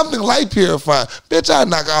 so it's something like purifying. Bitch, I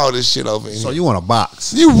knock all this shit over in So here. you want to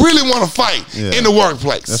box? You really want to fight in the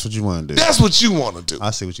workplace. That's what you want to do. That's what you want to do.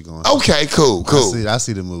 I see what you're going. Okay, cool. I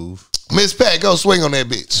see the move. Miss Pat, go swing on that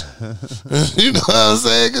bitch. You know what I'm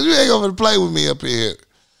saying? Because you ain't going to play with me up here.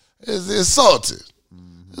 It's insulting.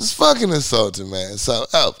 It's fucking insulting, man. So,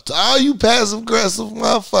 to all you passive-aggressive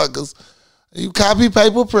motherfuckers, you copy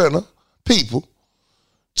paper printer people,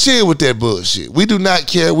 chill with that bullshit. We do not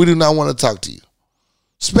care. We do not want to talk to you.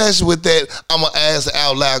 Especially with that, I'm going to ask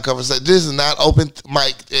out loud conversation. This is not open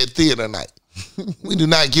mic at theater night. We do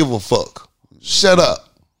not give a fuck. Shut up.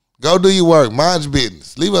 Go do your work. Mind your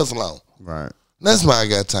business. Leave us alone. Right. That's why I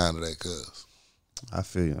got time today, cuz. I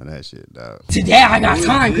feel you on that shit, dog. Today I got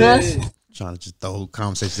time, cuz. Trying to just throw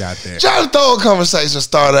conversations out there. Trying to throw a conversation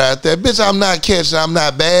starter out there. Bitch, I'm not catching. I'm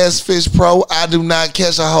not Bass Fish Pro. I do not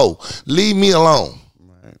catch a hoe. Leave me alone.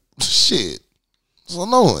 Right. Shit. It's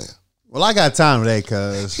annoying. Well, I got time today,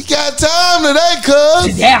 cuz. You got time today,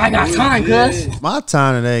 cuz. Today I got time, cuz. My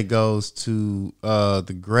time today goes to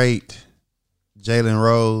the great Jalen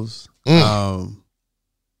Rose,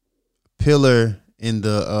 pillar in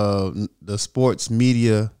the sports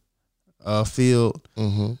media field.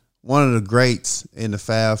 One of the greats in the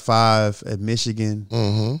Fab Five at Michigan.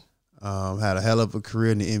 Had a hell of a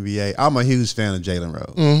career in the NBA. I'm a huge fan of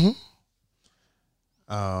Jalen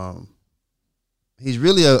Rose. He's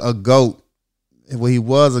really a GOAT. Well, he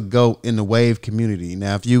was a GOAT in the Wave community.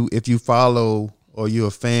 Now, if you follow or you're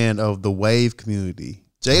a fan of the Wave community,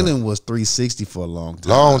 Jalen was 360 for a long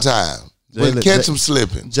time. Long time. But catch him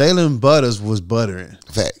slipping. Jalen Butters was buttering.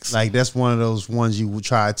 Facts. Like, that's one of those ones you would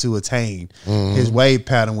try to attain. His wave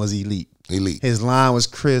pattern was elite. His line was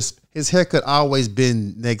crisp. His haircut always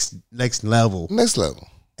been next level. Next level.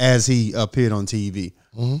 As he appeared on TV.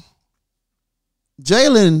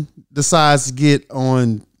 Jalen decides to get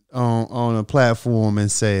on a platform and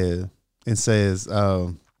says,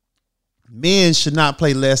 men should not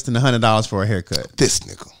pay less than $100 for a haircut. This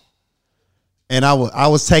nigga. And I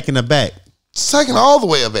was taken aback. Taken all the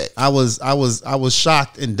way aback. I was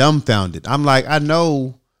shocked and dumbfounded. I'm like, I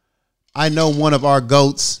know I know one of our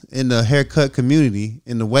goats in the haircut community,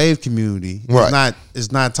 in the wave community, Right.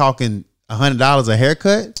 is not talking $100 a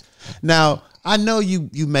haircut. Now, I know you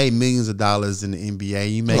made millions of dollars in the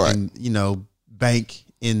NBA. You making bank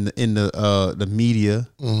in the media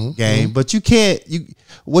game, but you can't.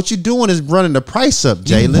 What you're doing is running the price up,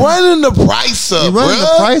 Jalen. Running the price up. You're running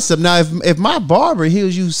bruh. the price up. Now, if my barber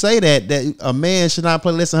hears you say that a man should not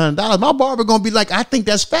pay less than $100, my barber gonna be like, I think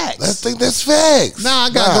that's facts. I think that's facts. Now I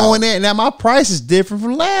got to go in there. Now my price is different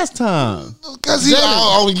from last time Because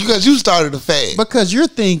you started the fad. because you're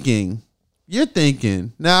thinking.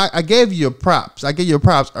 Now I gave you your props. I gave you your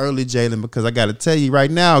props early, Jalen, because I got to tell you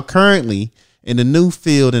right now, currently in the new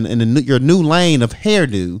field and in your new lane of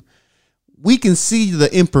hairdo, we can see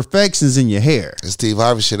the imperfections in your hair. And Steve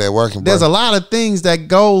Harvey shit ain't working, bro. There's a lot of things that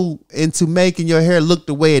go into making your hair look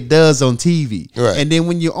the way it does on TV. Right. And then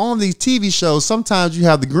when you're on these TV shows, sometimes you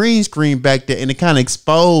have the green screen back there and it kind of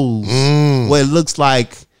exposes what it looks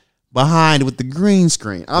like behind with the green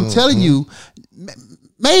screen. I'm telling you,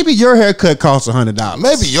 maybe your haircut costs $100.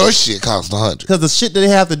 Maybe your shit costs $100. Because the shit that they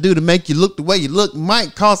have to do to make you look the way you look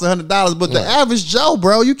might cost $100, but the average Joe,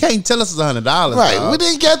 bro, you can't tell us it's $100. Right. Dog. We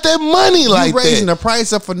didn't get that money like You raising that. the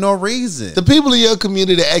price up for no reason. The people in your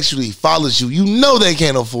community that actually follows you, you know they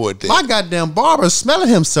can't afford that. My goddamn barber's smelling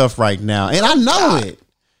himself right now, and I know it.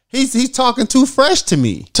 He's talking too fresh to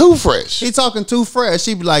me. Too fresh. He's talking too fresh.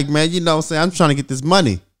 He be like, man, you know what I'm saying? I'm trying to get this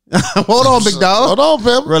money. Hold on, big dog. Hold on,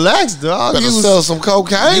 pimp. Relax, dog. Better sell some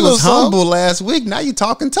cocaine You or was something. humble last week. Now you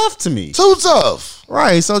talking tough to me. Too tough.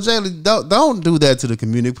 Right. So, Jalen, don't do that to the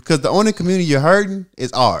community because the only community you're hurting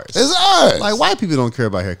is ours. It's ours. Like, white people don't care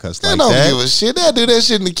about haircuts they like don't that. give a shit. They do that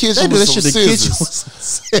shit in the kitchen They do with that some shit in the kitchen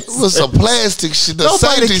scissors. With some plastic shit. The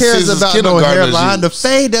Nobody safety cares scissors about no kindergartners hairline. The use.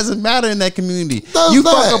 fade doesn't matter in that community. Does You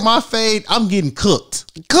not. fuck up my fade, I'm getting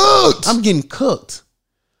cooked. Cooked. I'm getting cooked.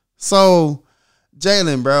 So,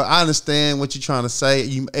 Jalen, bro, I understand what you're trying to say.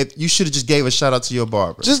 You should have just gave a shout out to your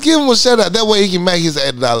barber. Just give him a shout out. That way he can make his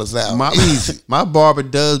 $80 now. Easy. My barber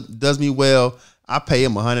does me well. I pay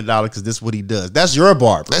him $100 because this is what he does. That's your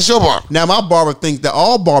barber. That's your barber. Now my barber thinks that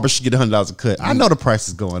all barbers should get $100 a cut. I know the price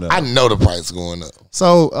is going up. I know the price is going up.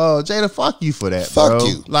 So, Jada, fuck you for that. Fuck bro.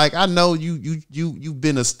 you. Like I know you've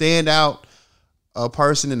been a standout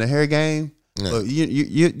person in the hair game. Yeah. But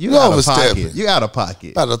you out of pocket. overstepping. You out of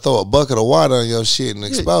pocket. About to throw a bucket of water on your shit and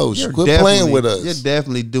expose you. You're Quit playing with us. You're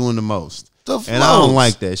definitely doing the most. The And I don't most.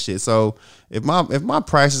 like that shit. So if my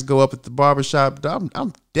prices go up at the barbershop,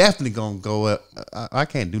 I'm definitely gonna go up. I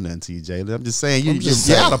can't do nothing to you, Jalen. I'm just saying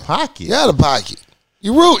you're out of pocket. You're out of pocket.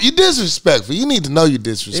 You rude. You disrespectful. You need to know you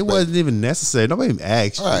disrespectful. It wasn't even necessary. Nobody even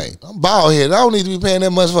asked you. All right. I'm bald headed. I don't need to be paying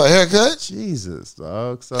that much for a haircut. Jesus,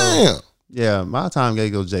 dog. So Damn. yeah, my time gotta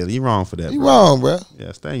go, Jalen. You wrong for that. You bro. wrong, bro.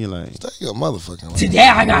 Yeah, stay in your lane. Stay your motherfucking line. Today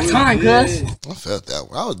I got time, cuz. I felt that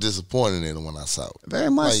one. I was disappointed in it when I saw it. Very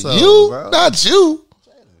much Like, so. you? bro. Not you.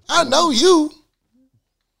 I know you.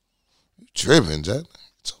 You tripping, Jay.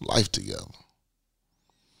 Get your life together.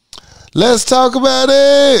 Let's talk about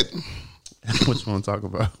it. What you want to talk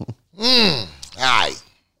about? All right.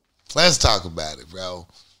 Let's talk about it, bro.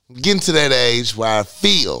 I'm getting to that age where I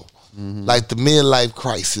feel like the midlife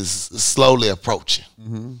crisis is slowly approaching.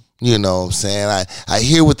 You know what I'm saying? I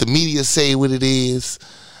hear what the media say what it is.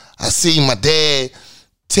 I see my dad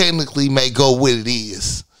technically may go what it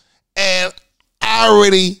is. And I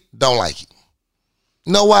already don't like it.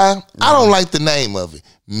 You know why? I don't like the name of it.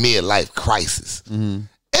 Midlife crisis.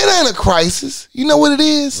 It ain't a crisis. You know what it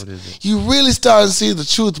is? What is it? You really starting to see the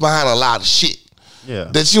truth behind a lot of shit Yeah.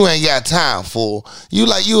 that you ain't got time for. You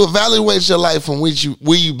evaluate your life from where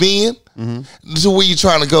you been to where you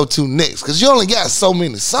trying to go to next. Because you only got so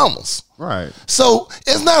many summers. Right. So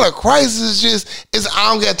it's not a crisis. It's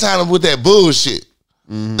I don't got time with that bullshit.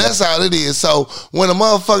 That's all it is. So when a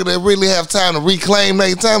motherfucker that really have time to reclaim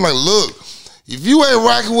their time, like, look, if you ain't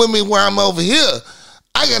rocking with me where I'm over here,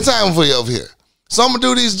 I got time for you over here. So I'm gonna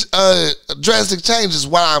do these drastic changes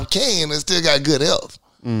while I can and still got good health.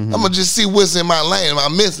 I'm gonna just see what's in my lane. Am I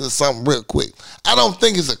missing something real quick? I don't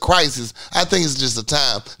think it's a crisis. I think it's just a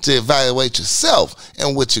time to evaluate yourself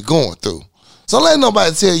and what you're going through. So let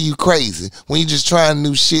nobody tell you crazy when you just trying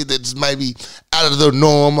new shit that just might be out of the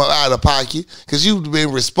norm or out of pocket because you've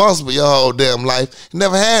been responsible your whole damn life. You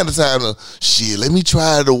never had the time to, shit, let me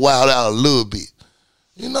try to wild out a little bit.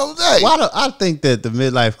 You know, hey. Well, I think that the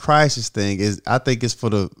midlife crisis thing is, I think it's for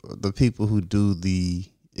the people who do the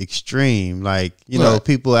extreme, like, you know, Right.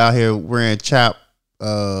 people out here wearing chap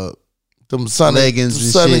them Sonic leggings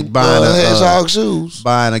and Sonic, shit, buying a hedgehog shoes,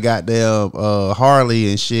 buying a goddamn Harley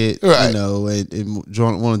and shit, right. you know, and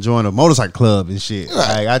want to join a motorcycle club and shit. Right.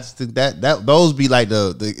 Like, I just think that those be like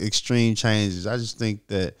the extreme changes. I just think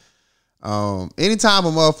that anytime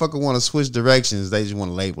a motherfucker want to switch directions, they just want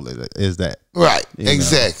to label it as that. Right, You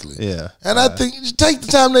exactly. know? Yeah, And I think you take the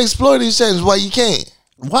time to explore these changes while you can.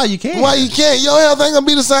 why you can't? Why you can't? Your health ain't gonna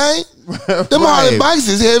be the same. Them Harley bikes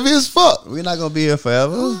is heavy as fuck. We're not gonna be here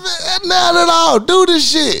forever. Not at all. Do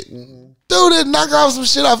this shit. Do this. Knock off some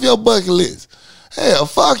shit off your bucket list. Hell,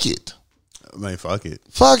 fuck it. Man, fuck it.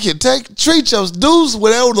 Fuck it. Treat your dudes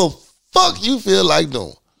whatever the fuck you feel like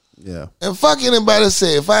doing. Yeah. And fuck anybody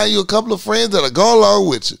say, find you a couple of friends that'll go along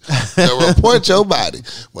with you. They'll report your body.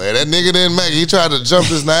 Well, that nigga didn't make it. He tried to jump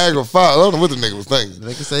this Niagara Falls. I don't know what the nigga was thinking.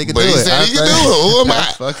 They can say he can But do he it. said he can do it. Who am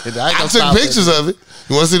I? Fuck it. I took pictures of it.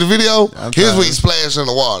 You want to see the video? I'm Here's trying. where he splashed in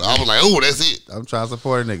the water. I was like, oh, that's it. I'm trying to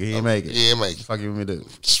support a nigga. He ain't make it. He ain't make it. Fuck you want me to do?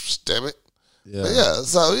 Damn it. Yeah. But yeah,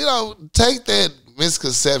 so, take that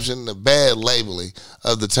misconception, the bad labeling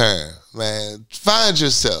of the term, man. Find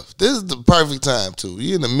yourself. This is the perfect time, too.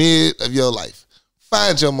 You're in the mid of your life.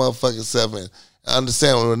 Find your motherfucking self and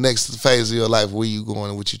understand the next phase of your life, where you going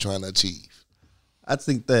and what you're trying to achieve. I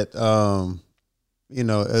think that, at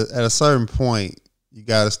a certain point, you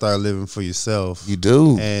got to start living for yourself. You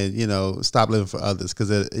do. And, stop living for others.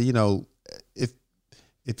 Because,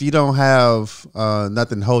 if you don't have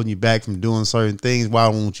nothing holding you back from doing certain things, why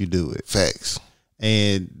won't you do it? Facts.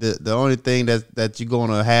 And the only thing that you're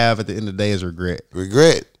going to have at the end of the day is regret.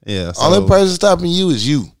 Regret. Yeah. So, Only person stopping you is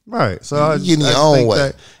you. right. So You getting your own think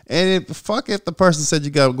way. And fuck if the person said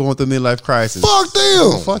you got going through a midlife crisis. Fuck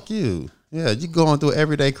them. Fuck you. Yeah, you going through an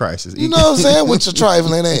everyday crisis. You know what I'm saying? With your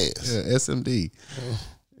trifling ass. Yeah, SMD.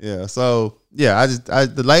 Yeah. So yeah,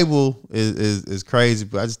 the label is crazy,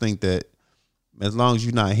 but I just think that as long as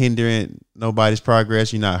you're not hindering nobody's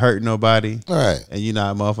progress, you're not hurting nobody, All right. and you're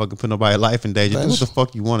not motherfucking put nobody's life in danger, do what the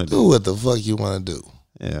fuck you want to Do do. what the fuck you want to do.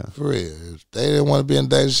 Yeah. For real. If they didn't want to be in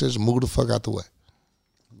danger, just move the fuck out the way.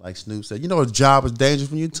 Like Snoop said, the job was dangerous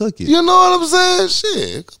when you took it. You know what I'm saying?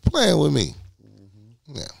 Shit. Quit playing with me.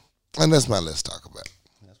 Yeah. And that's my let's talk about.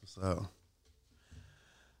 That's what's up.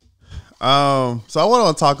 So what I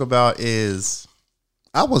want to talk about is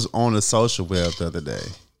I was on the social web the other day,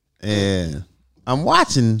 and I'm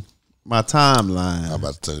watching my timeline. I'm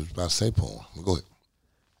about to say porn. Go ahead.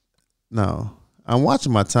 No, I'm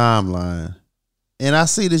watching my timeline, and I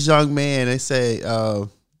see this young man. They say the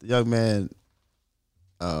young man,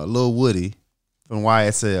 Lil Woody from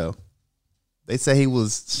YSL. They say he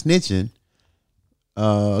was snitching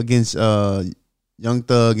against Young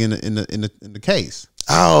Thug in the case.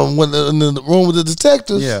 Oh, when in the room with the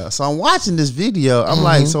detectives. Yeah, so I'm watching this video. I'm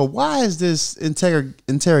like, so why is this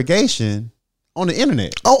interrogation on the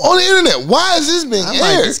internet? Oh, on the internet. Why is this being I'm aired?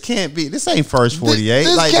 like, this can't be. This ain't First 48.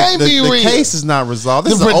 This like can't be the real. case is not resolved.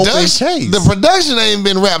 This is an open case. The production ain't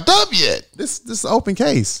been wrapped up yet. This is an open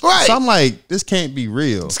case. Right. So I'm like, this can't be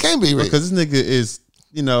real. This can't be real. Because this nigga is,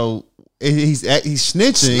 he's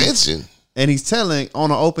snitching. And he's telling on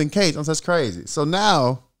an open case. That's crazy. So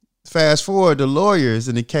now, fast forward, the lawyers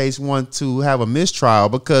in the case want to have a mistrial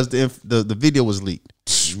because the video was leaked.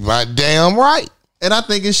 Right, damn right. And I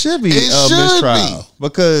think it should be It a should mistrial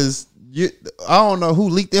because I don't know who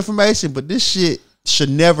leaked the information, but this shit should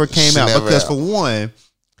never came out because for one,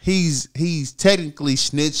 he's technically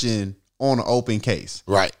snitching on an open case.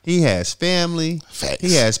 Right. He has family. Facts.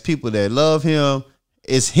 He has people that love him.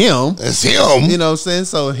 It's him. It's him. You know what I'm saying?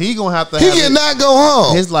 So he gonna have to. He cannot go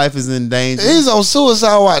home. His life is in danger. He's on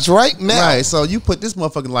suicide watch right now. Right. So you put this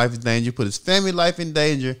motherfucking life in danger. You put his family life in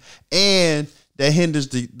danger, and that hinders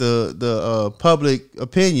the public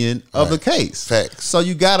opinion of the case. Facts. So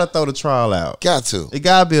you gotta throw the trial out. Got to. It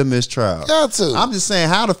gotta be a mistrial. Got to. I'm just saying,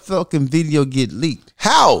 how the fucking video get leaked?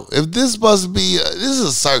 How? If this is supposed to be, this is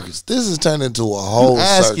a circus. This is turned into a whole You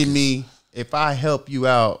circus. asking me if I help you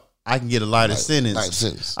out, I can get a lighter sentence. Lighter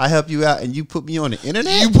sentence. I help you out, and you put me on the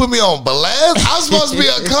internet. You put me on blast. I'm supposed to be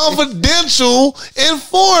a confidential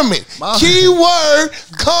informant. Keyword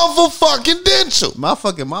confidential. My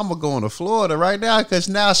fucking mama going to Florida right now because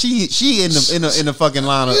now she in the fucking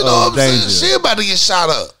line of You know what I'm danger. saying? She about to get shot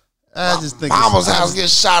up. I just think Mama's house get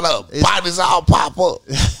shot up. Bodies all pop up.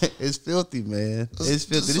 it's filthy, man. It's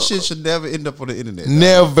filthy. This shit should never end up on the internet.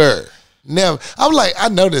 Never. I'm like, I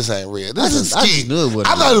know this ain't real. This is a I skit. just knew it wasn't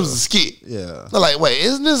I thought real. it was a skit. Yeah. I'm like, wait,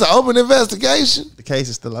 isn't this an open investigation? The case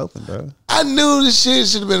is still open, bro. I knew this shit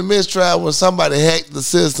should have been a mistrial when somebody hacked the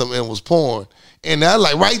system and was porn. And I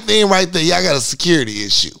like right there, y'all got a security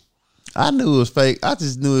issue. I knew it was fake. I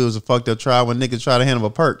just knew it was a fucked up trial when niggas try to hand him a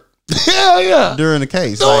perk. Hell yeah. during the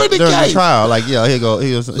case, During the during case. the trial. Like, yeah,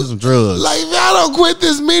 here's some drugs. Like, if y'all don't quit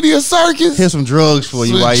this media circus, Here's some drugs for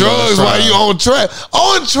you. some While drugs you while you on track.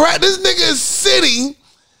 On track. This nigga is sitting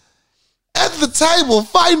at the table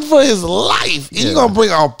fighting for his life. And you gonna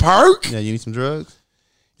bring on perk? Yeah, you need some drugs.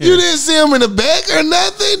 You didn't see him in the back or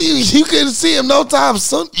nothing. You couldn't see him no time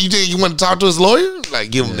soon. You want to talk to his lawyer? Like,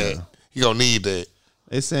 give him that. You gonna need that.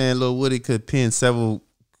 They saying Lil Woody could pin several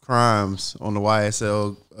crimes on the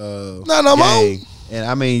YSL Not no gang. more. And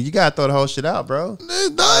I mean, you gotta throw the whole shit out, bro. It's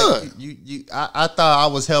done. I thought I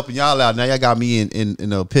was helping y'all out. Now y'all got me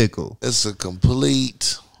in a pickle. It's a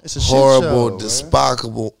complete, It's a shit horrible,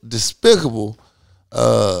 show, despicable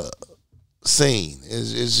scene.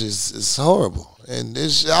 It's horrible. And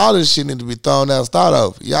all this shit need to be thrown out, start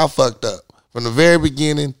over. Y'all fucked up. From the very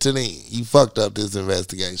beginning to the end. You fucked up this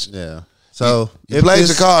investigation. Yeah. So you played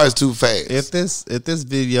your cards too fast. If this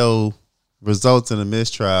video results in a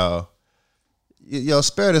mistrial,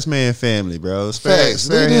 spare this man family, bro. Spare Leave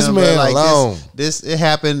this him, man bro. Like, alone. This it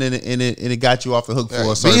happened and it got you off the hook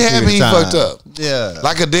for a certain be happy period he of time. fucked up. Yeah.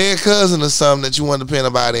 Like a dead cousin or something that you want to pin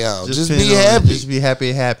a body on. Just pin be on it. happy. Just be happy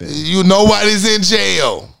it happened. You nobody's in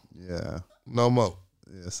jail. Yeah. No more.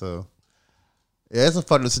 Yeah. So yeah, it's a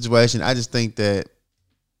fucked up situation. I just think that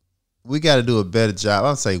we got to do a better job.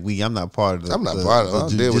 I'm saying we. I'm not part of the. I'm not part of it. I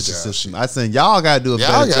don't deal with judicial y'all system. shit. I said y'all got to do a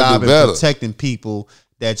Y'all better gotta job do in better. protecting people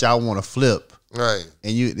that y'all want to flip. Right.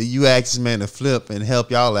 And you asked this man to flip and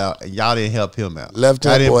help y'all out, and y'all didn't help him out. Left I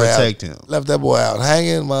that didn't boy protect out. him. Left that boy out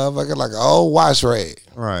hanging, motherfucker, like an old wash rag.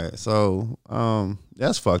 Right. So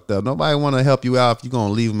that's fucked up. Nobody want to help you out if you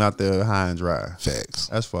gonna leave him out there high and dry. Facts.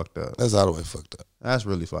 That's fucked up. That's all the way fucked up. That's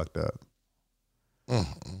really fucked up. And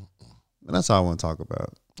that's all I want to talk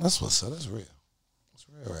about. That's what's up. That's real. That's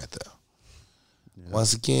real right there. Yeah.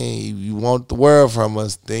 Once again, you want the world from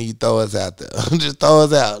us, then you throw us out there. Just throw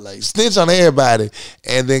us out. Like, snitch on everybody,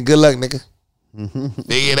 and then good luck, nigga.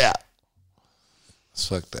 Figure it out. It's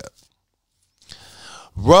fucked up.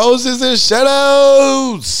 Roses and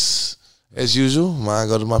shout-outs. As usual, mine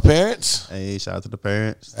go to my parents. Hey, shout out to the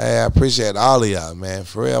parents. Hey, I appreciate all of y'all, man.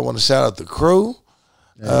 For real, I want to shout out the crew.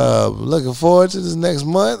 Looking forward to this next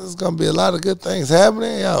month. There's going to be a lot of good things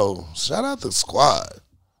happening. Yo, shout out the squad.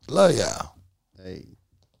 Love y'all. Hey.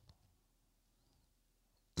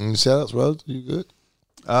 Any shout outs, bro? You good?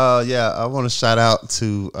 Yeah, I want to shout out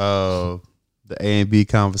to the A&B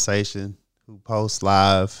Conversation, who posts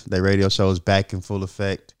live. Their radio show is back in full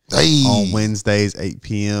effect on Wednesdays, 8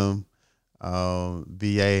 p.m.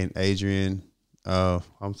 BA and Adrian.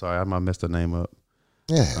 I'm sorry, I might mess the name up.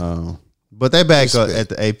 Yeah. But they back up at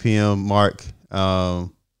the 8 p.m. mark on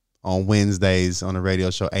Wednesdays on the radio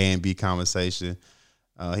show A&B Conversation.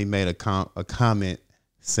 He made a comment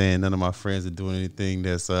saying none of my friends are doing anything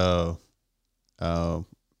that's shout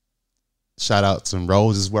outs and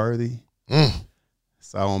roses worthy.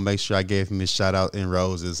 So I want to make sure I gave him his shout out in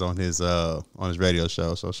roses on his radio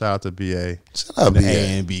show. So shout out to BA. Shout out and BA.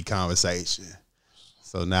 the A&B Conversation.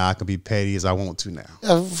 So now I can be petty as I want to now.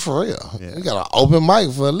 Yeah, for real. Yeah. We got an open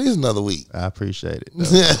mic for at least another week. I appreciate it.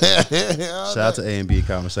 Shout Shout out to A&B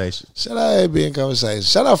Conversation. Shout out A&B in Conversation.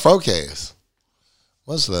 Shout out Frocast.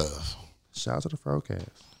 Much love. Shout out to the Frocast.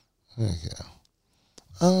 There you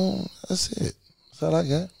go. That's it. That's all I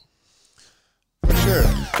got. For sure.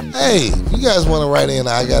 Hey, if you guys want to write in,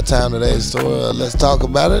 I got time today, so let's talk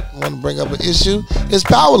about it. Want to bring up an issue? It's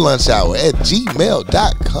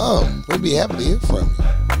powerlunchhour@gmail.com. We'll be happy to hear from you.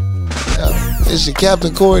 Yeah. It's your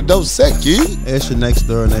Captain Corey Dosecki. It's your next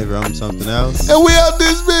door neighbor. I'm something else. And we out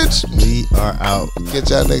this bitch. We are out. Catch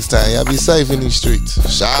y'all next time. Y'all be safe in these streets.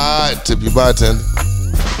 Shot. Tip your bartender.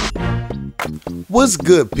 What's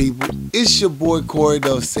good, people? It's your boy Corey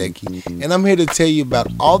Dosecki, and I'm here to tell you about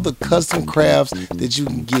all the custom crafts that you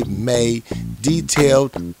can get made,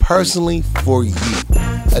 detailed, personally for you.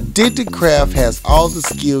 Addicted Craft has all the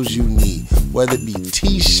skills you need, whether it be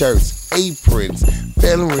t-shirts, aprons,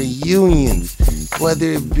 family reunions, whether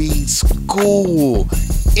it be school,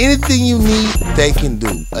 anything you need, they can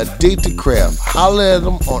do. Addicted Craft. Holler at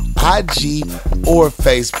them on IG or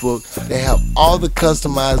Facebook. They have all the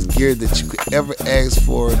customized gear that you could ever ask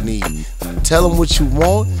for or need. Tell them what you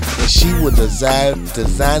want, and she will design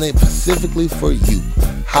it specifically for you.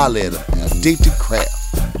 Holler at them. Addicted Craft.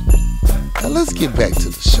 Now let's get back to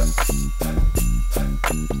the show.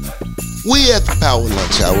 We at the Power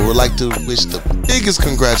Lunch Hour would like to wish the biggest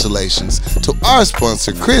congratulations to our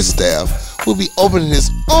sponsor, Chris Staff, who will be opening his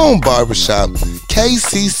own barbershop,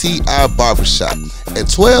 KCCI Barbershop, at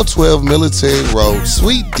 1212 Military Road,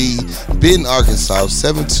 Suite D, Benton, Arkansas,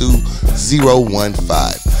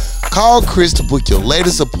 72015. Call Chris to book your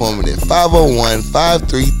latest appointment at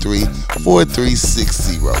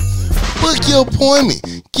 501-533-4360. Book your appointment.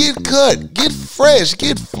 Get cut. Get fresh.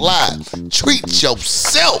 Get fly. Treat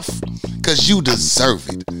yourself, because you deserve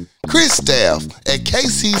it. Chris Staff at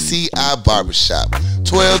KCCI Barbershop,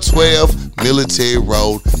 1212 Military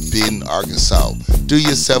Road, Benton, Arkansas. Do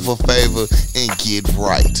yourself a favor and get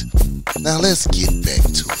right. Now let's get back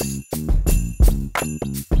to it.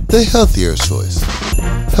 The Healthier Choice.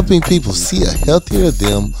 Helping people see a healthier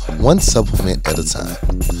them, one supplement at a time.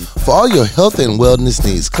 For all your health and wellness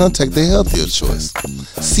needs, contact The Healthier Choice.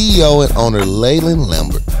 CEO and owner Leyland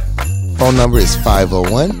Lambert. Phone number is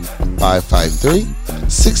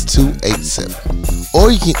 501-553-6287. Or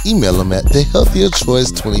you can email them at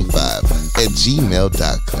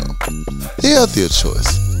thehealthierchoice25@gmail.com. The Healthier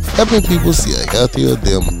Choice. Helping people see a healthier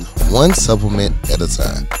them, one supplement at a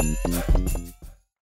time.